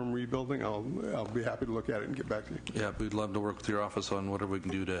long-term rebuilding, I'll be happy to look at it and get back to you. Yeah, we'd love to work with your office on whatever we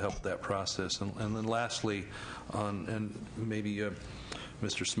can do to help that process. And then lastly, and maybe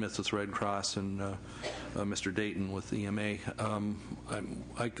Mr. Smith with Red Cross and Mr. Dayton with EMA.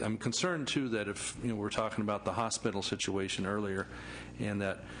 I'm concerned too that if we're talking about the hospital situation earlier, and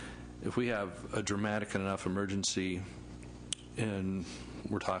that if we have a dramatic enough emergency, and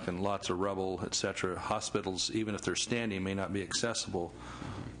we're talking lots of rubble, et cetera, hospitals, even if they're standing, may not be accessible.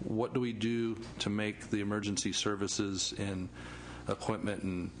 What do we do to make the emergency services and equipment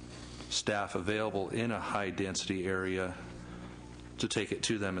and staff available in a high-density area to take it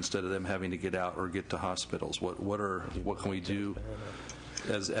to them instead of them having to get out or get to hospitals? What can we do,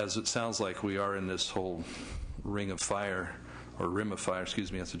 as it sounds like we are in this whole ring of fire, or rim of fire,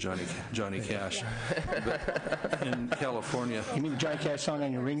 excuse me, that's a Johnny Cash. But in California. You mean the Johnny Cash song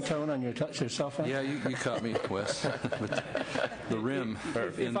on your ringtone on your cell phone? Yeah, you caught me, Wes. The rim.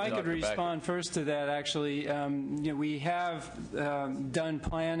 If I could respond first to that, actually, we have done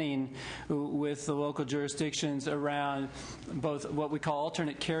planning with the local jurisdictions around both what we call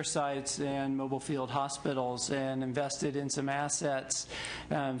alternate care sites and mobile field hospitals, and invested in some assets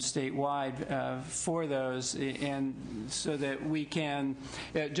statewide for those, and so that we can,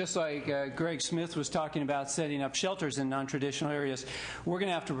 just like Greg Smith was talking about setting up shelters in non-traditional areas, we're going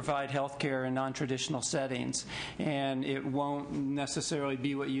to have to provide health care in non-traditional settings, and it won't necessarily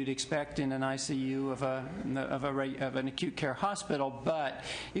be what you'd expect in an ICU of an acute care hospital, but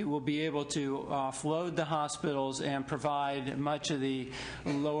it will be able to offload the hospitals and provide much of the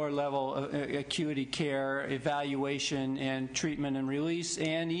lower level acuity care, evaluation and treatment and release,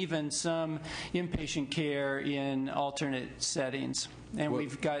 and even some inpatient care in alternate settings. And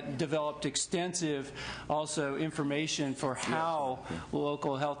we've developed extensive also information for how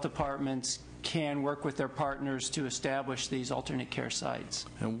local health departments can work with their partners to establish these alternate care sites.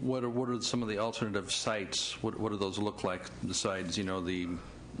 And what are some of the alternative sites? What do those look like besides,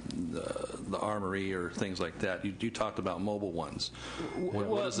 the armory or things like that? You talked about mobile ones.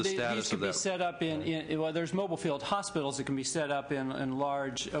 What is the status of that? These can be set up in there's mobile field hospitals that can be set up in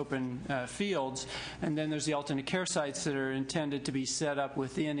large open fields, and then there's the alternate care sites that are intended to be set up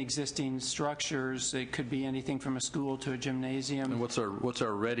within existing structures. It could be anything from a school to a gymnasium. And what's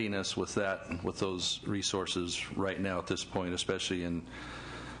our readiness with that, with those resources right now at this point, especially in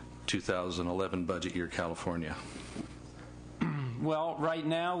 2011 budget year California? Well, right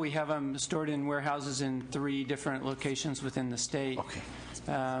now we have them stored in warehouses in 3 different locations within the state. Okay.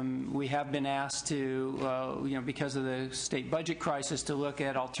 We have been asked to, because of the state budget crisis, to look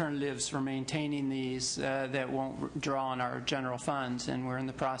at alternatives for maintaining these that won't draw on our general funds, and we're in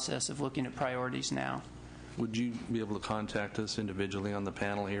the process of looking at priorities now. Would you be able to contact us individually on the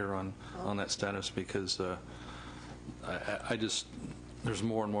panel here on that status? Because I just, there's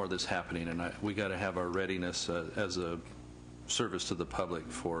more and more that's happening, and we got to have our readiness as a service to the public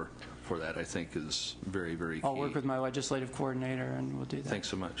for that, I think, is very, very key. I'll work with my legislative coordinator, and we'll do that. Thanks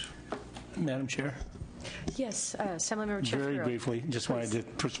so much. Madam Chair? Yes, Assemblymember Chair. Very briefly, just wanted to,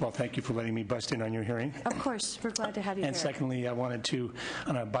 first of all, thank you for letting me bust in on your hearing. Of course, we're glad to have you here. And secondly, I wanted to,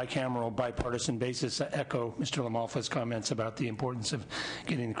 on a bicameral, bipartisan basis, echo Mr. LaMalfa's comments about the importance of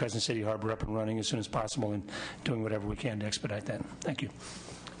getting the Crescent City Harbor up and running as soon as possible and doing whatever we can to expedite that. Thank you.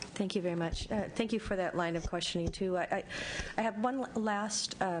 Thank you very much. Thank you for that line of questioning, too. I have one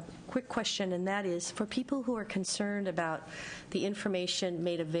last quick question, and that is, for people who are concerned about the information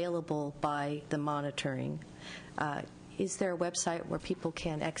made available by the monitoring, is there a website where people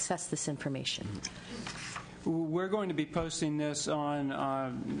can access this information? We're going to be posting this on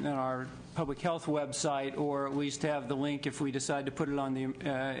our public health website, or at least have the link if we decide to put it on the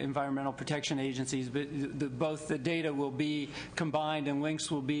Environmental Protection Agencies. But both the data will be combined, and links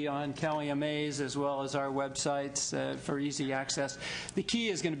will be on CalEMA's as well as our websites for easy access. The key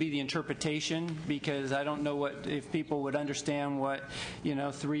is going to be the interpretation, because I don't know if people would understand what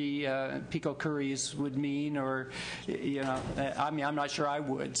 3 picocuries would mean, or I'm not sure I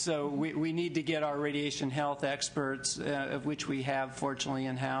would. So we need to get our radiation health experts, of which we have fortunately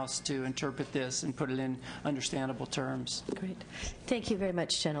in-house, to interpret this and put it in understandable terms. Great. Thank you very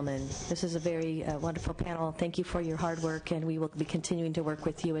much, gentlemen. This is a very wonderful panel. Thank you for your hard work, and we will be continuing to work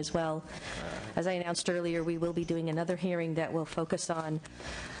with you as well. As I announced earlier, we will be doing another hearing that will focus on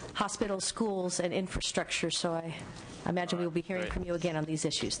hospitals, schools, and infrastructure, so I imagine we will be hearing from you again on these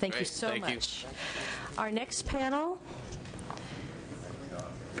issues. Thank you so much. Our next panel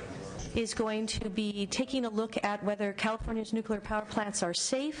is going to be taking a look at whether California's nuclear power plants are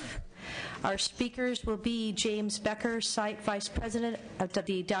safe. Our speakers will be James Becker, Site Vice President of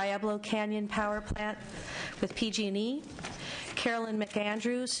the Diablo Canyon Power Plant with PG&E, Carolyn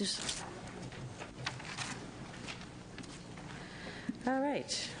McAndrews, all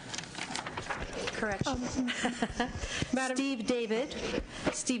right. Correction.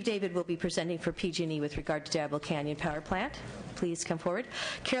 Steve David will be presenting for PG&E with regard to Diablo Canyon Power Plant. Please come forward.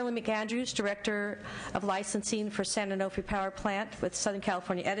 Carolyn McAndrews, Director of Licensing for San Onofre Power Plant with Southern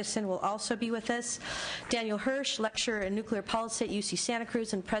California Edison, will also be with us. Daniel Hirsch, Lecturer in Nuclear Policy at UC Santa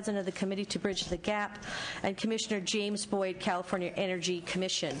Cruz and President of the Committee to Bridge the Gap, and Commissioner James Boyd, California Energy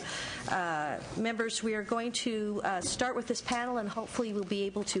Commission. Members, we are going to start with this panel, and hopefully we'll be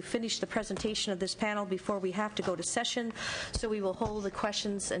able to finish the presentation of this panel before we have to go to session. So we will hold the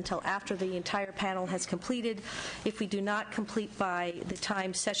questions until after the entire panel has completed. If we do not complete by the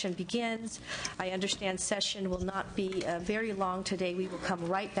time session begins, I understand session will not be very long today. We will come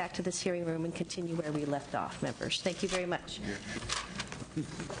right back to this hearing room and continue where we left off, members. Thank you very much.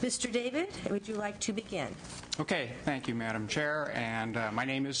 Mr. David, would you like to begin? Okay, thank you, Madam Chair. And my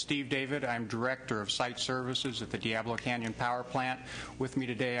name is Steve David. I'm Director of Site Services at the Diablo Canyon Power Plant. With me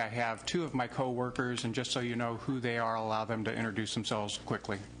today, I have 2 of my co-workers, and just so you know who they are, I'll allow them to introduce themselves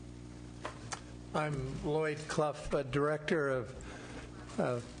quickly. I'm Lloyd Clough, Director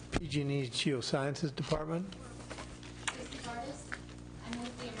of PG&E's Geosciences Department.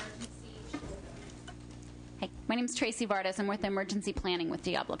 Hi, my name is Tracy Vardas. I'm with Emergency Planning with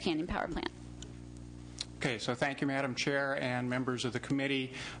Diablo Canyon Power Plant. Okay, so thank you, Madam Chair and members of the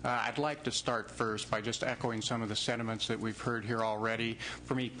committee. I'd like to start first by just echoing some of the sentiments that we've heard here already.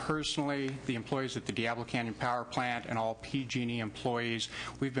 For me personally, the employees at the Diablo Canyon Power Plant and all PG&E employees,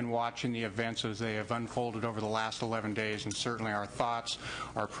 we've been watching the events as they have unfolded over the last 11 days, and certainly our thoughts,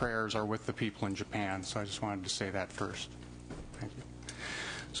 our prayers are with the people in Japan. So I just wanted to say that first. Thank you.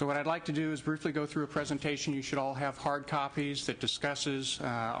 So what I'd like to do is briefly go through a presentation. You should all have hard copies that discusses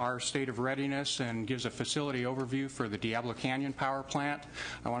our state of readiness and gives a facility overview for the Diablo Canyon Power Plant.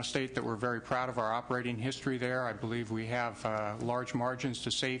 I want to state that we're very proud of our operating history there. I believe we have large margins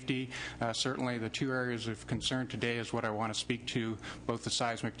to safety. Certainly the 2 areas of concern today is what I want to speak to, both the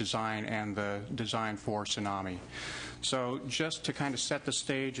seismic design and the design for tsunami. So just to kind of set the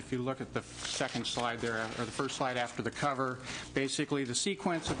stage, if you look at the second slide there, or the first slide after the cover, basically the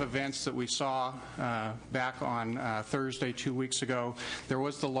sequence of events that we saw back on Thursday 2 weeks ago, there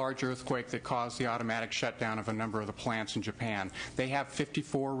was the large earthquake that caused the automatic shutdown of a number of the plants in Japan. They have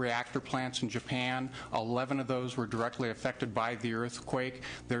 54 reactor plants in Japan. 11 of those were directly affected by the earthquake.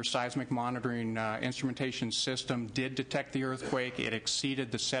 Their seismic monitoring instrumentation system did detect the earthquake. It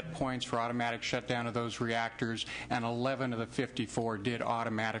exceeded the set points for automatic shutdown of those reactors, and 11 of the 54 did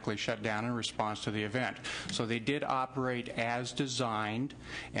automatically shut down in response to the event. So they did operate as designed,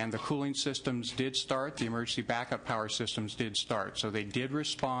 and the cooling systems did start. The emergency backup power systems did start. So they did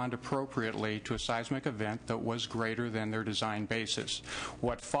respond appropriately to a seismic event that was greater than their design basis.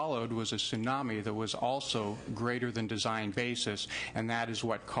 What followed was a tsunami that was also greater than design basis, and that is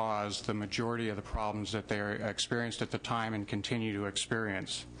what caused the majority of the problems that they experienced at the time and continue to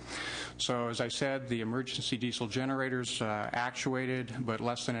experience. So as I said, the emergency diesel generators actuated, but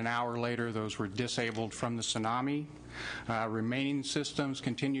less than an hour later, those were disabled from the tsunami. Remaining systems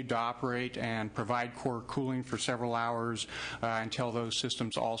continued to operate and provide core cooling for several hours until those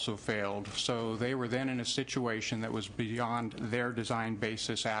systems also failed. So they were then in a situation that was beyond their design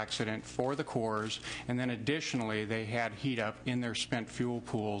basis accident for the cores, and then additionally they had heat up in their spent fuel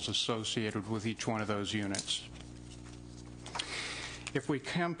pools associated with each one of those units. If we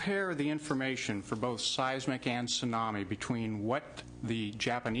compare the information for both seismic and tsunami between what the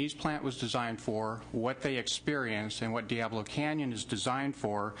Japanese plant was designed for, what they experienced, and what Diablo Canyon is designed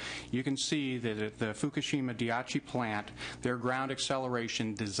for, you can see that at the Fukushima Daiichi plant, their ground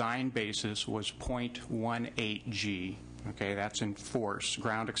acceleration design basis was 0.18 G. Okay, that's in force,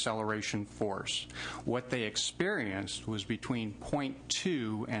 ground acceleration force. What they experienced was between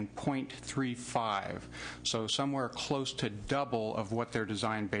 0.2 and 0.35, so somewhere close to double of what their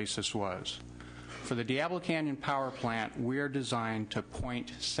design basis was. For the Diablo Canyon power plant, we are designed to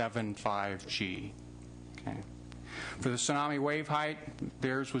 0.75 G. Okay. For the tsunami wave height,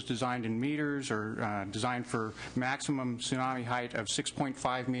 theirs was designed in meters, or designed for maximum tsunami height of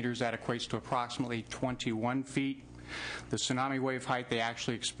 6.5 meters. That equates to approximately 21 feet. The tsunami wave height they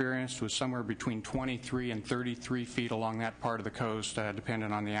actually experienced was somewhere between 23 and 33 feet along that part of the coast,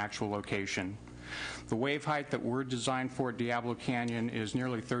 depending on the actual location. The wave height that we're designed for at Diablo Canyon is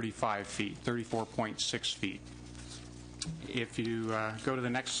nearly 35 feet, 34.6 feet. If you go to the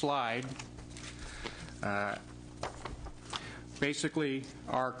next slide, basically,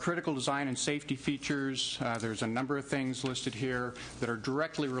 our critical design and safety features, there's a number of things listed here that are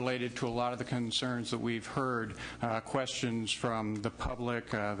directly related to a lot of the concerns that we've heard, questions from the public,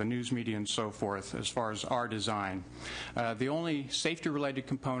 the news media, and so forth, as far as our design. The only safety-related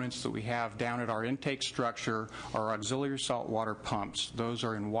components that we have down at our intake structure are auxiliary saltwater pumps. Those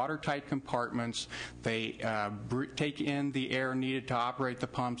are in watertight compartments. They take in the air needed to operate the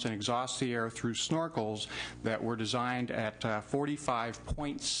pumps and exhaust the air through snorkels that were designed at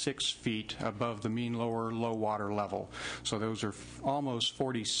 45.6 feet above the mean low water level. So those are almost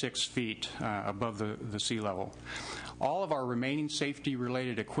 46 feet above the sea level. All of our remaining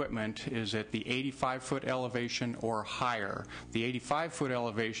safety-related equipment is at the 85-foot elevation or higher. The 85-foot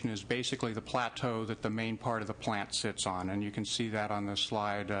elevation is basically the plateau that the main part of the plant sits on, and you can see that on the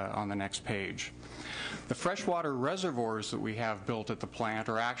slide on the next page. The freshwater reservoirs that we have built at the plant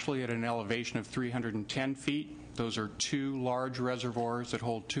are actually at an elevation of 310 feet. Those are two large reservoirs that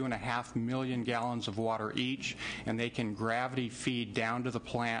hold 2.5 million gallons of water each, and they can gravity feed down to the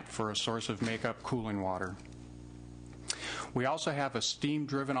plant for a source of makeup cooling water. We also have a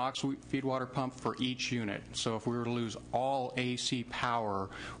steam-driven feed water pump for each unit. So if we were to lose all AC power,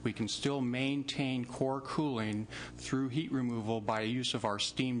 we can still maintain core cooling through heat removal by use of our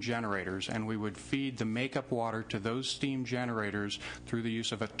steam generators, and we would feed the makeup water to those steam generators through the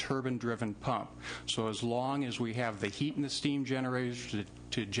use of a turbine-driven pump. So as long as we have the heat in the steam generators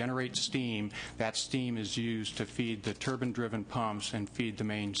to generate steam, that steam is used to feed the turbine-driven pumps and feed the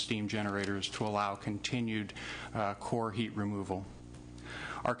main steam generators to allow continued core heat removal.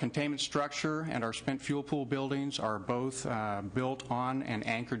 Our containment structure and our spent fuel pool buildings are both built on and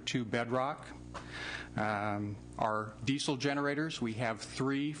anchored to bedrock. Our diesel generators, we have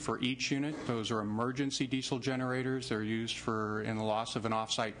 3 for each unit. Those are emergency diesel generators. They're used in the loss of an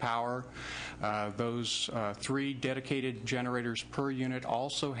off-site power. Those 3 dedicated generators per unit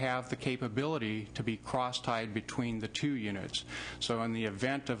also have the capability to be cross-tied between the 2 units. So in the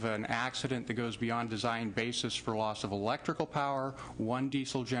event of an accident that goes beyond design basis for loss of electrical power, 1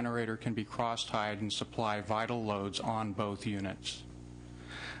 diesel generator can be cross-tied and supply vital loads on both units.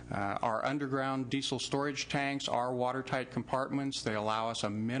 Our underground diesel storage tanks are watertight compartments. They allow us a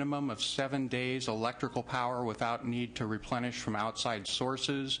minimum of 7 days electrical power without need to replenish from outside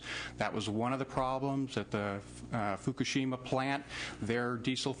sources. That was one of the problems at the Fukushima plant. Their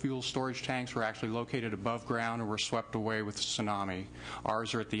diesel fuel storage tanks were actually located above ground and were swept away with the tsunami.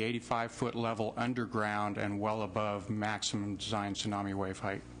 Ours are at the 85-foot level underground and well above maximum design tsunami wave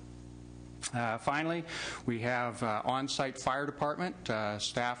height. Finally, we have on-site fire department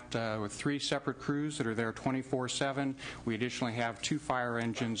staffed with 3 separate crews that are there 24/7. We additionally have 2 fire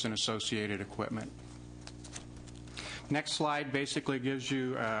engines and associated equipment. Next slide basically gives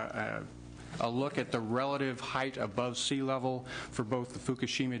you a look at the relative height above sea level for both the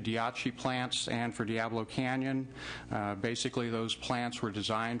Fukushima Daiichi plants and for Diablo Canyon. Basically, those plants were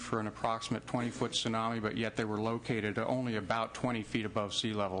designed for an approximate 20-foot tsunami, but yet they were located only about 20 feet above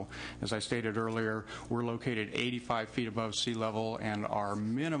sea level. As I stated earlier, we're located 85 feet above sea level, and our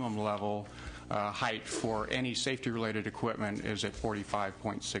minimum level height for any safety-related equipment is at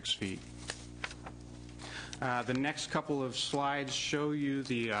 45.6 feet. The next couple of slides show you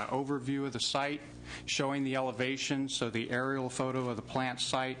the overview of the site, showing the elevation. So the aerial photo of the plant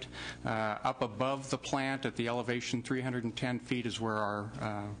site. Up above the plant at the elevation 310 feet is where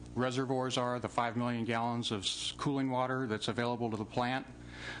our reservoirs are, the 5 million gallons of cooling water that's available to the plant.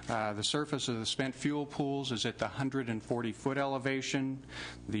 The surface of the spent fuel pools is at the 140-foot elevation.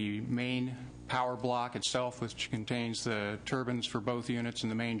 The main power block itself, which contains the turbines for both units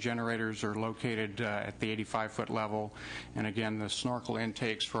and the main generators, are located at the 85-foot level. And again, the snorkel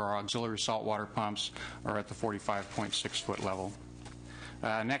intakes for our auxiliary saltwater pumps are at the 45.6-foot level.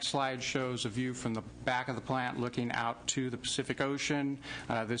 Next slide shows a view from the back of the plant looking out to the Pacific Ocean.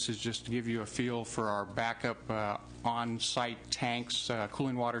 This is just to give you a feel for our backup on-site tanks,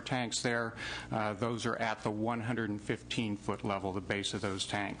 cooling water tanks there. Those are at the 115-foot level, the base of those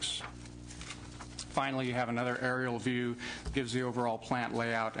tanks. Finally, you have another aerial view that gives the overall plant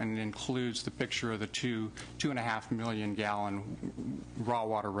layout and includes the picture of the 2.5 million gallon raw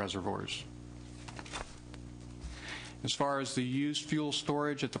water reservoirs. As far as the used fuel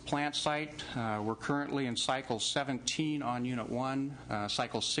storage at the plant site, we're currently in cycle 17 on Unit 1,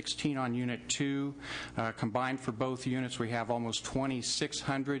 cycle 16 on Unit 2. Combined for both units, we have almost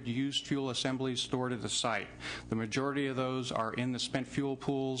 2,600 used fuel assemblies stored at the site. The majority of those are in the spent fuel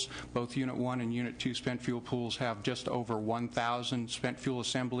pools. Both Unit 1 and Unit 2 spent fuel pools have just over 1,000 spent fuel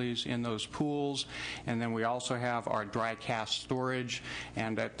assemblies in those pools. And then we also have our dry cask storage,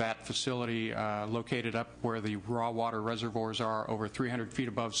 and at that facility located up where the raw water reservoirs are over 300 feet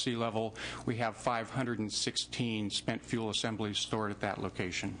above sea level, we have 516 spent fuel assemblies stored at that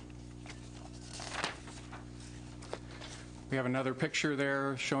location. We have another picture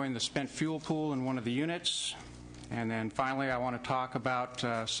there showing the spent fuel pool in one of the units. And then finally, I want to talk about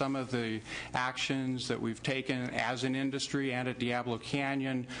some of the actions that we've taken as an industry and at Diablo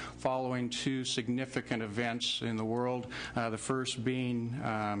Canyon following two significant events in the world. The first being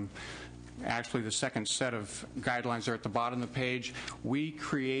actually the second set of guidelines are at the bottom of the page. We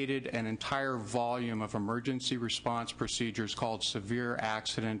created an entire volume of emergency response procedures called severe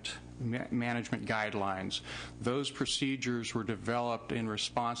accident management guidelines. Those procedures were developed in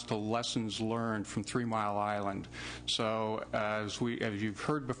response to lessons learned from 3 Mile Island. So as you've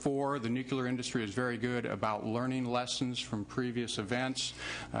heard before, the nuclear industry is very good about learning lessons from previous events.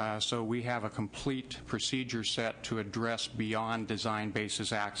 So we have a complete procedure set to address beyond design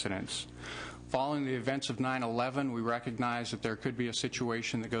basis accidents. Following the events of 9/11, we recognized that there could be a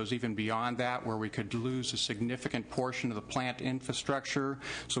situation that goes even beyond that, where we could lose a significant portion of the plant infrastructure.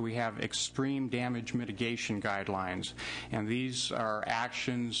 So we have extreme damage mitigation guidelines. And these are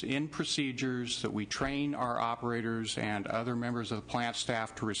actions in procedures that we train our operators and other members of the plant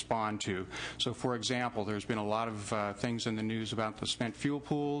staff to respond to. So for example, there's been a lot of things in the news about the spent fuel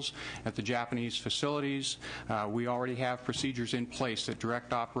pools at the Japanese facilities. We already have procedures in place that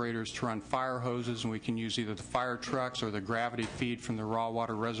direct operators to run fire hoses, and we can use either the fire trucks or the gravity feed from the raw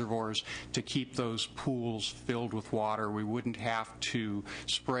water reservoirs to keep those pools filled with water. We wouldn't have to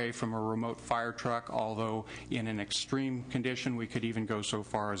spray from a remote fire truck, although in an extreme condition we could even go so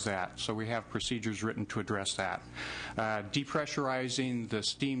far as that. So we have procedures written to address that. Depressurizing the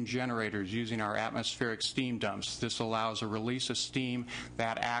steam generators using our atmospheric steam dumps. This allows a release of steam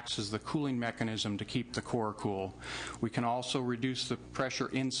that acts as the cooling mechanism to keep the core cool. We can also reduce the pressure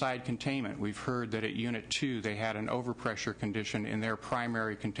inside containment. We've heard that at Unit 2 they had an overpressure condition in their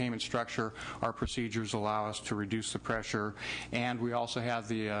primary containment structure. Our procedures allow us to reduce the pressure, and we also have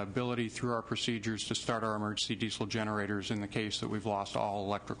the ability through our procedures to start our emergency diesel generators in the case that we've lost all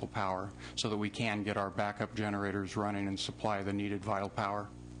electrical power, so that we can get our backup generators running and supply the needed vital power.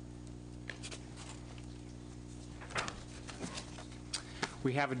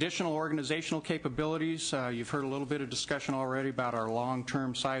 We have additional organizational capabilities. You've heard a little bit of discussion already about our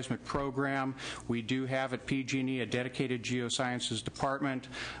long-term seismic program. We do have at PG&E a dedicated geosciences department.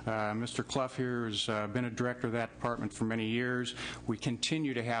 Mr. Clough here has been a director of that department for many years. We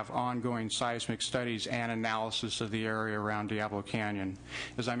continue to have ongoing seismic studies and analysis of the area around Diablo Canyon.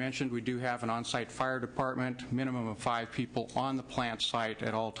 As I mentioned, we do have an on-site fire department, minimum of 5 people on the plant site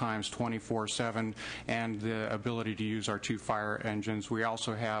at all times 24/7, and the ability to use our 2 fire engines. We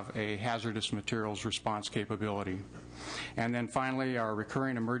also have a hazardous materials response capability. And then finally, our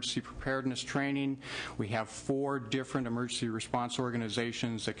recurring emergency preparedness training. We have 4 different emergency response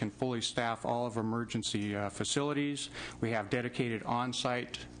organizations that can fully staff all of our emergency facilities. We have dedicated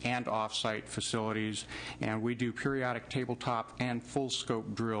on-site and off-site facilities, and we do periodic tabletop and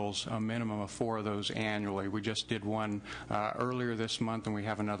full-scope drills, a minimum of 4 of those annually. We just did one earlier this month, and we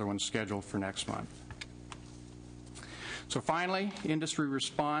have another one scheduled for next month. So finally, industry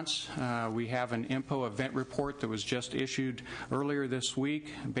response. We have an IMPO event report that was just issued earlier this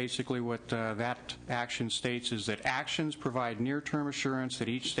week. Basically what that action states is that actions provide near-term assurance that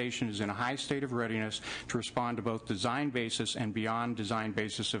each station is in a high state of readiness to respond to both design basis and beyond design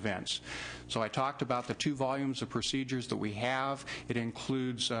basis events. So I talked about the 2 volumes of procedures that we have. It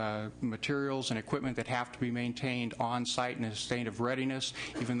includes materials and equipment that have to be maintained on site in a state of readiness.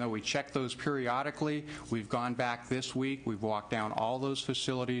 Even though we check those periodically, we've gone back this week. We've walked down all those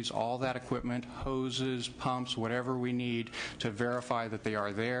facilities, all that equipment, hoses, pumps, whatever we need to verify that they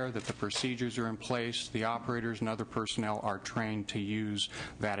are there, that the procedures are in place, the operators and other personnel are trained to use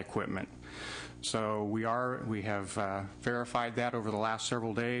that equipment. So we have verified that over the last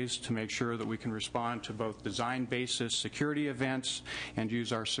several days to make sure that we can respond to both design basis security events and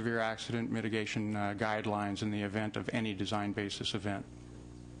use our severe accident mitigation guidelines in the event of any design basis event.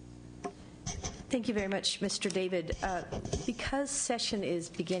 Thank you very much, Mr. David. Because session is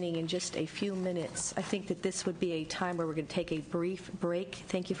beginning in just a few minutes, I think that this would be a time where we're going to take a brief break.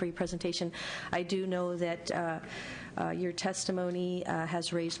 Thank you for your presentation. I do know that your testimony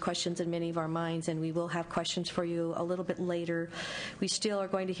has raised questions in many of our minds, and we will have questions for you a little bit later. We still are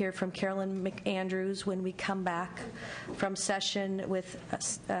going to hear from Carolyn McAndrews when we come back from session with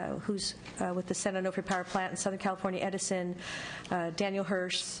who's with the San Onofre Power Plant in Southern California Edison, Daniel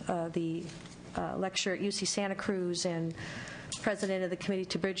Hirsch, the lecturer at UC Santa Cruz and president of the Committee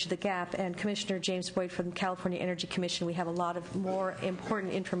to Bridge the Gap, and Commissioner James Boyd from the California Energy Commission. We have a lot of more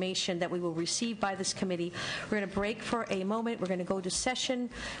important information that we will receive by this committee. We're going to break for a moment. We're going to go to session.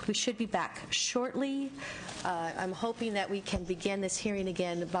 We should be back shortly. I'm hoping that we can begin this hearing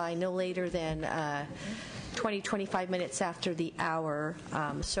again by no later than 20-25 minutes after the hour.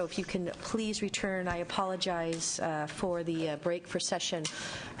 So if you can please return. I apologize for the break for session,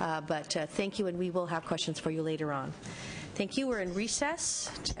 but thank you, and we will have questions for you later on. Thank you. We're in recess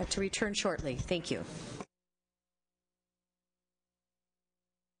to return shortly. Thank you.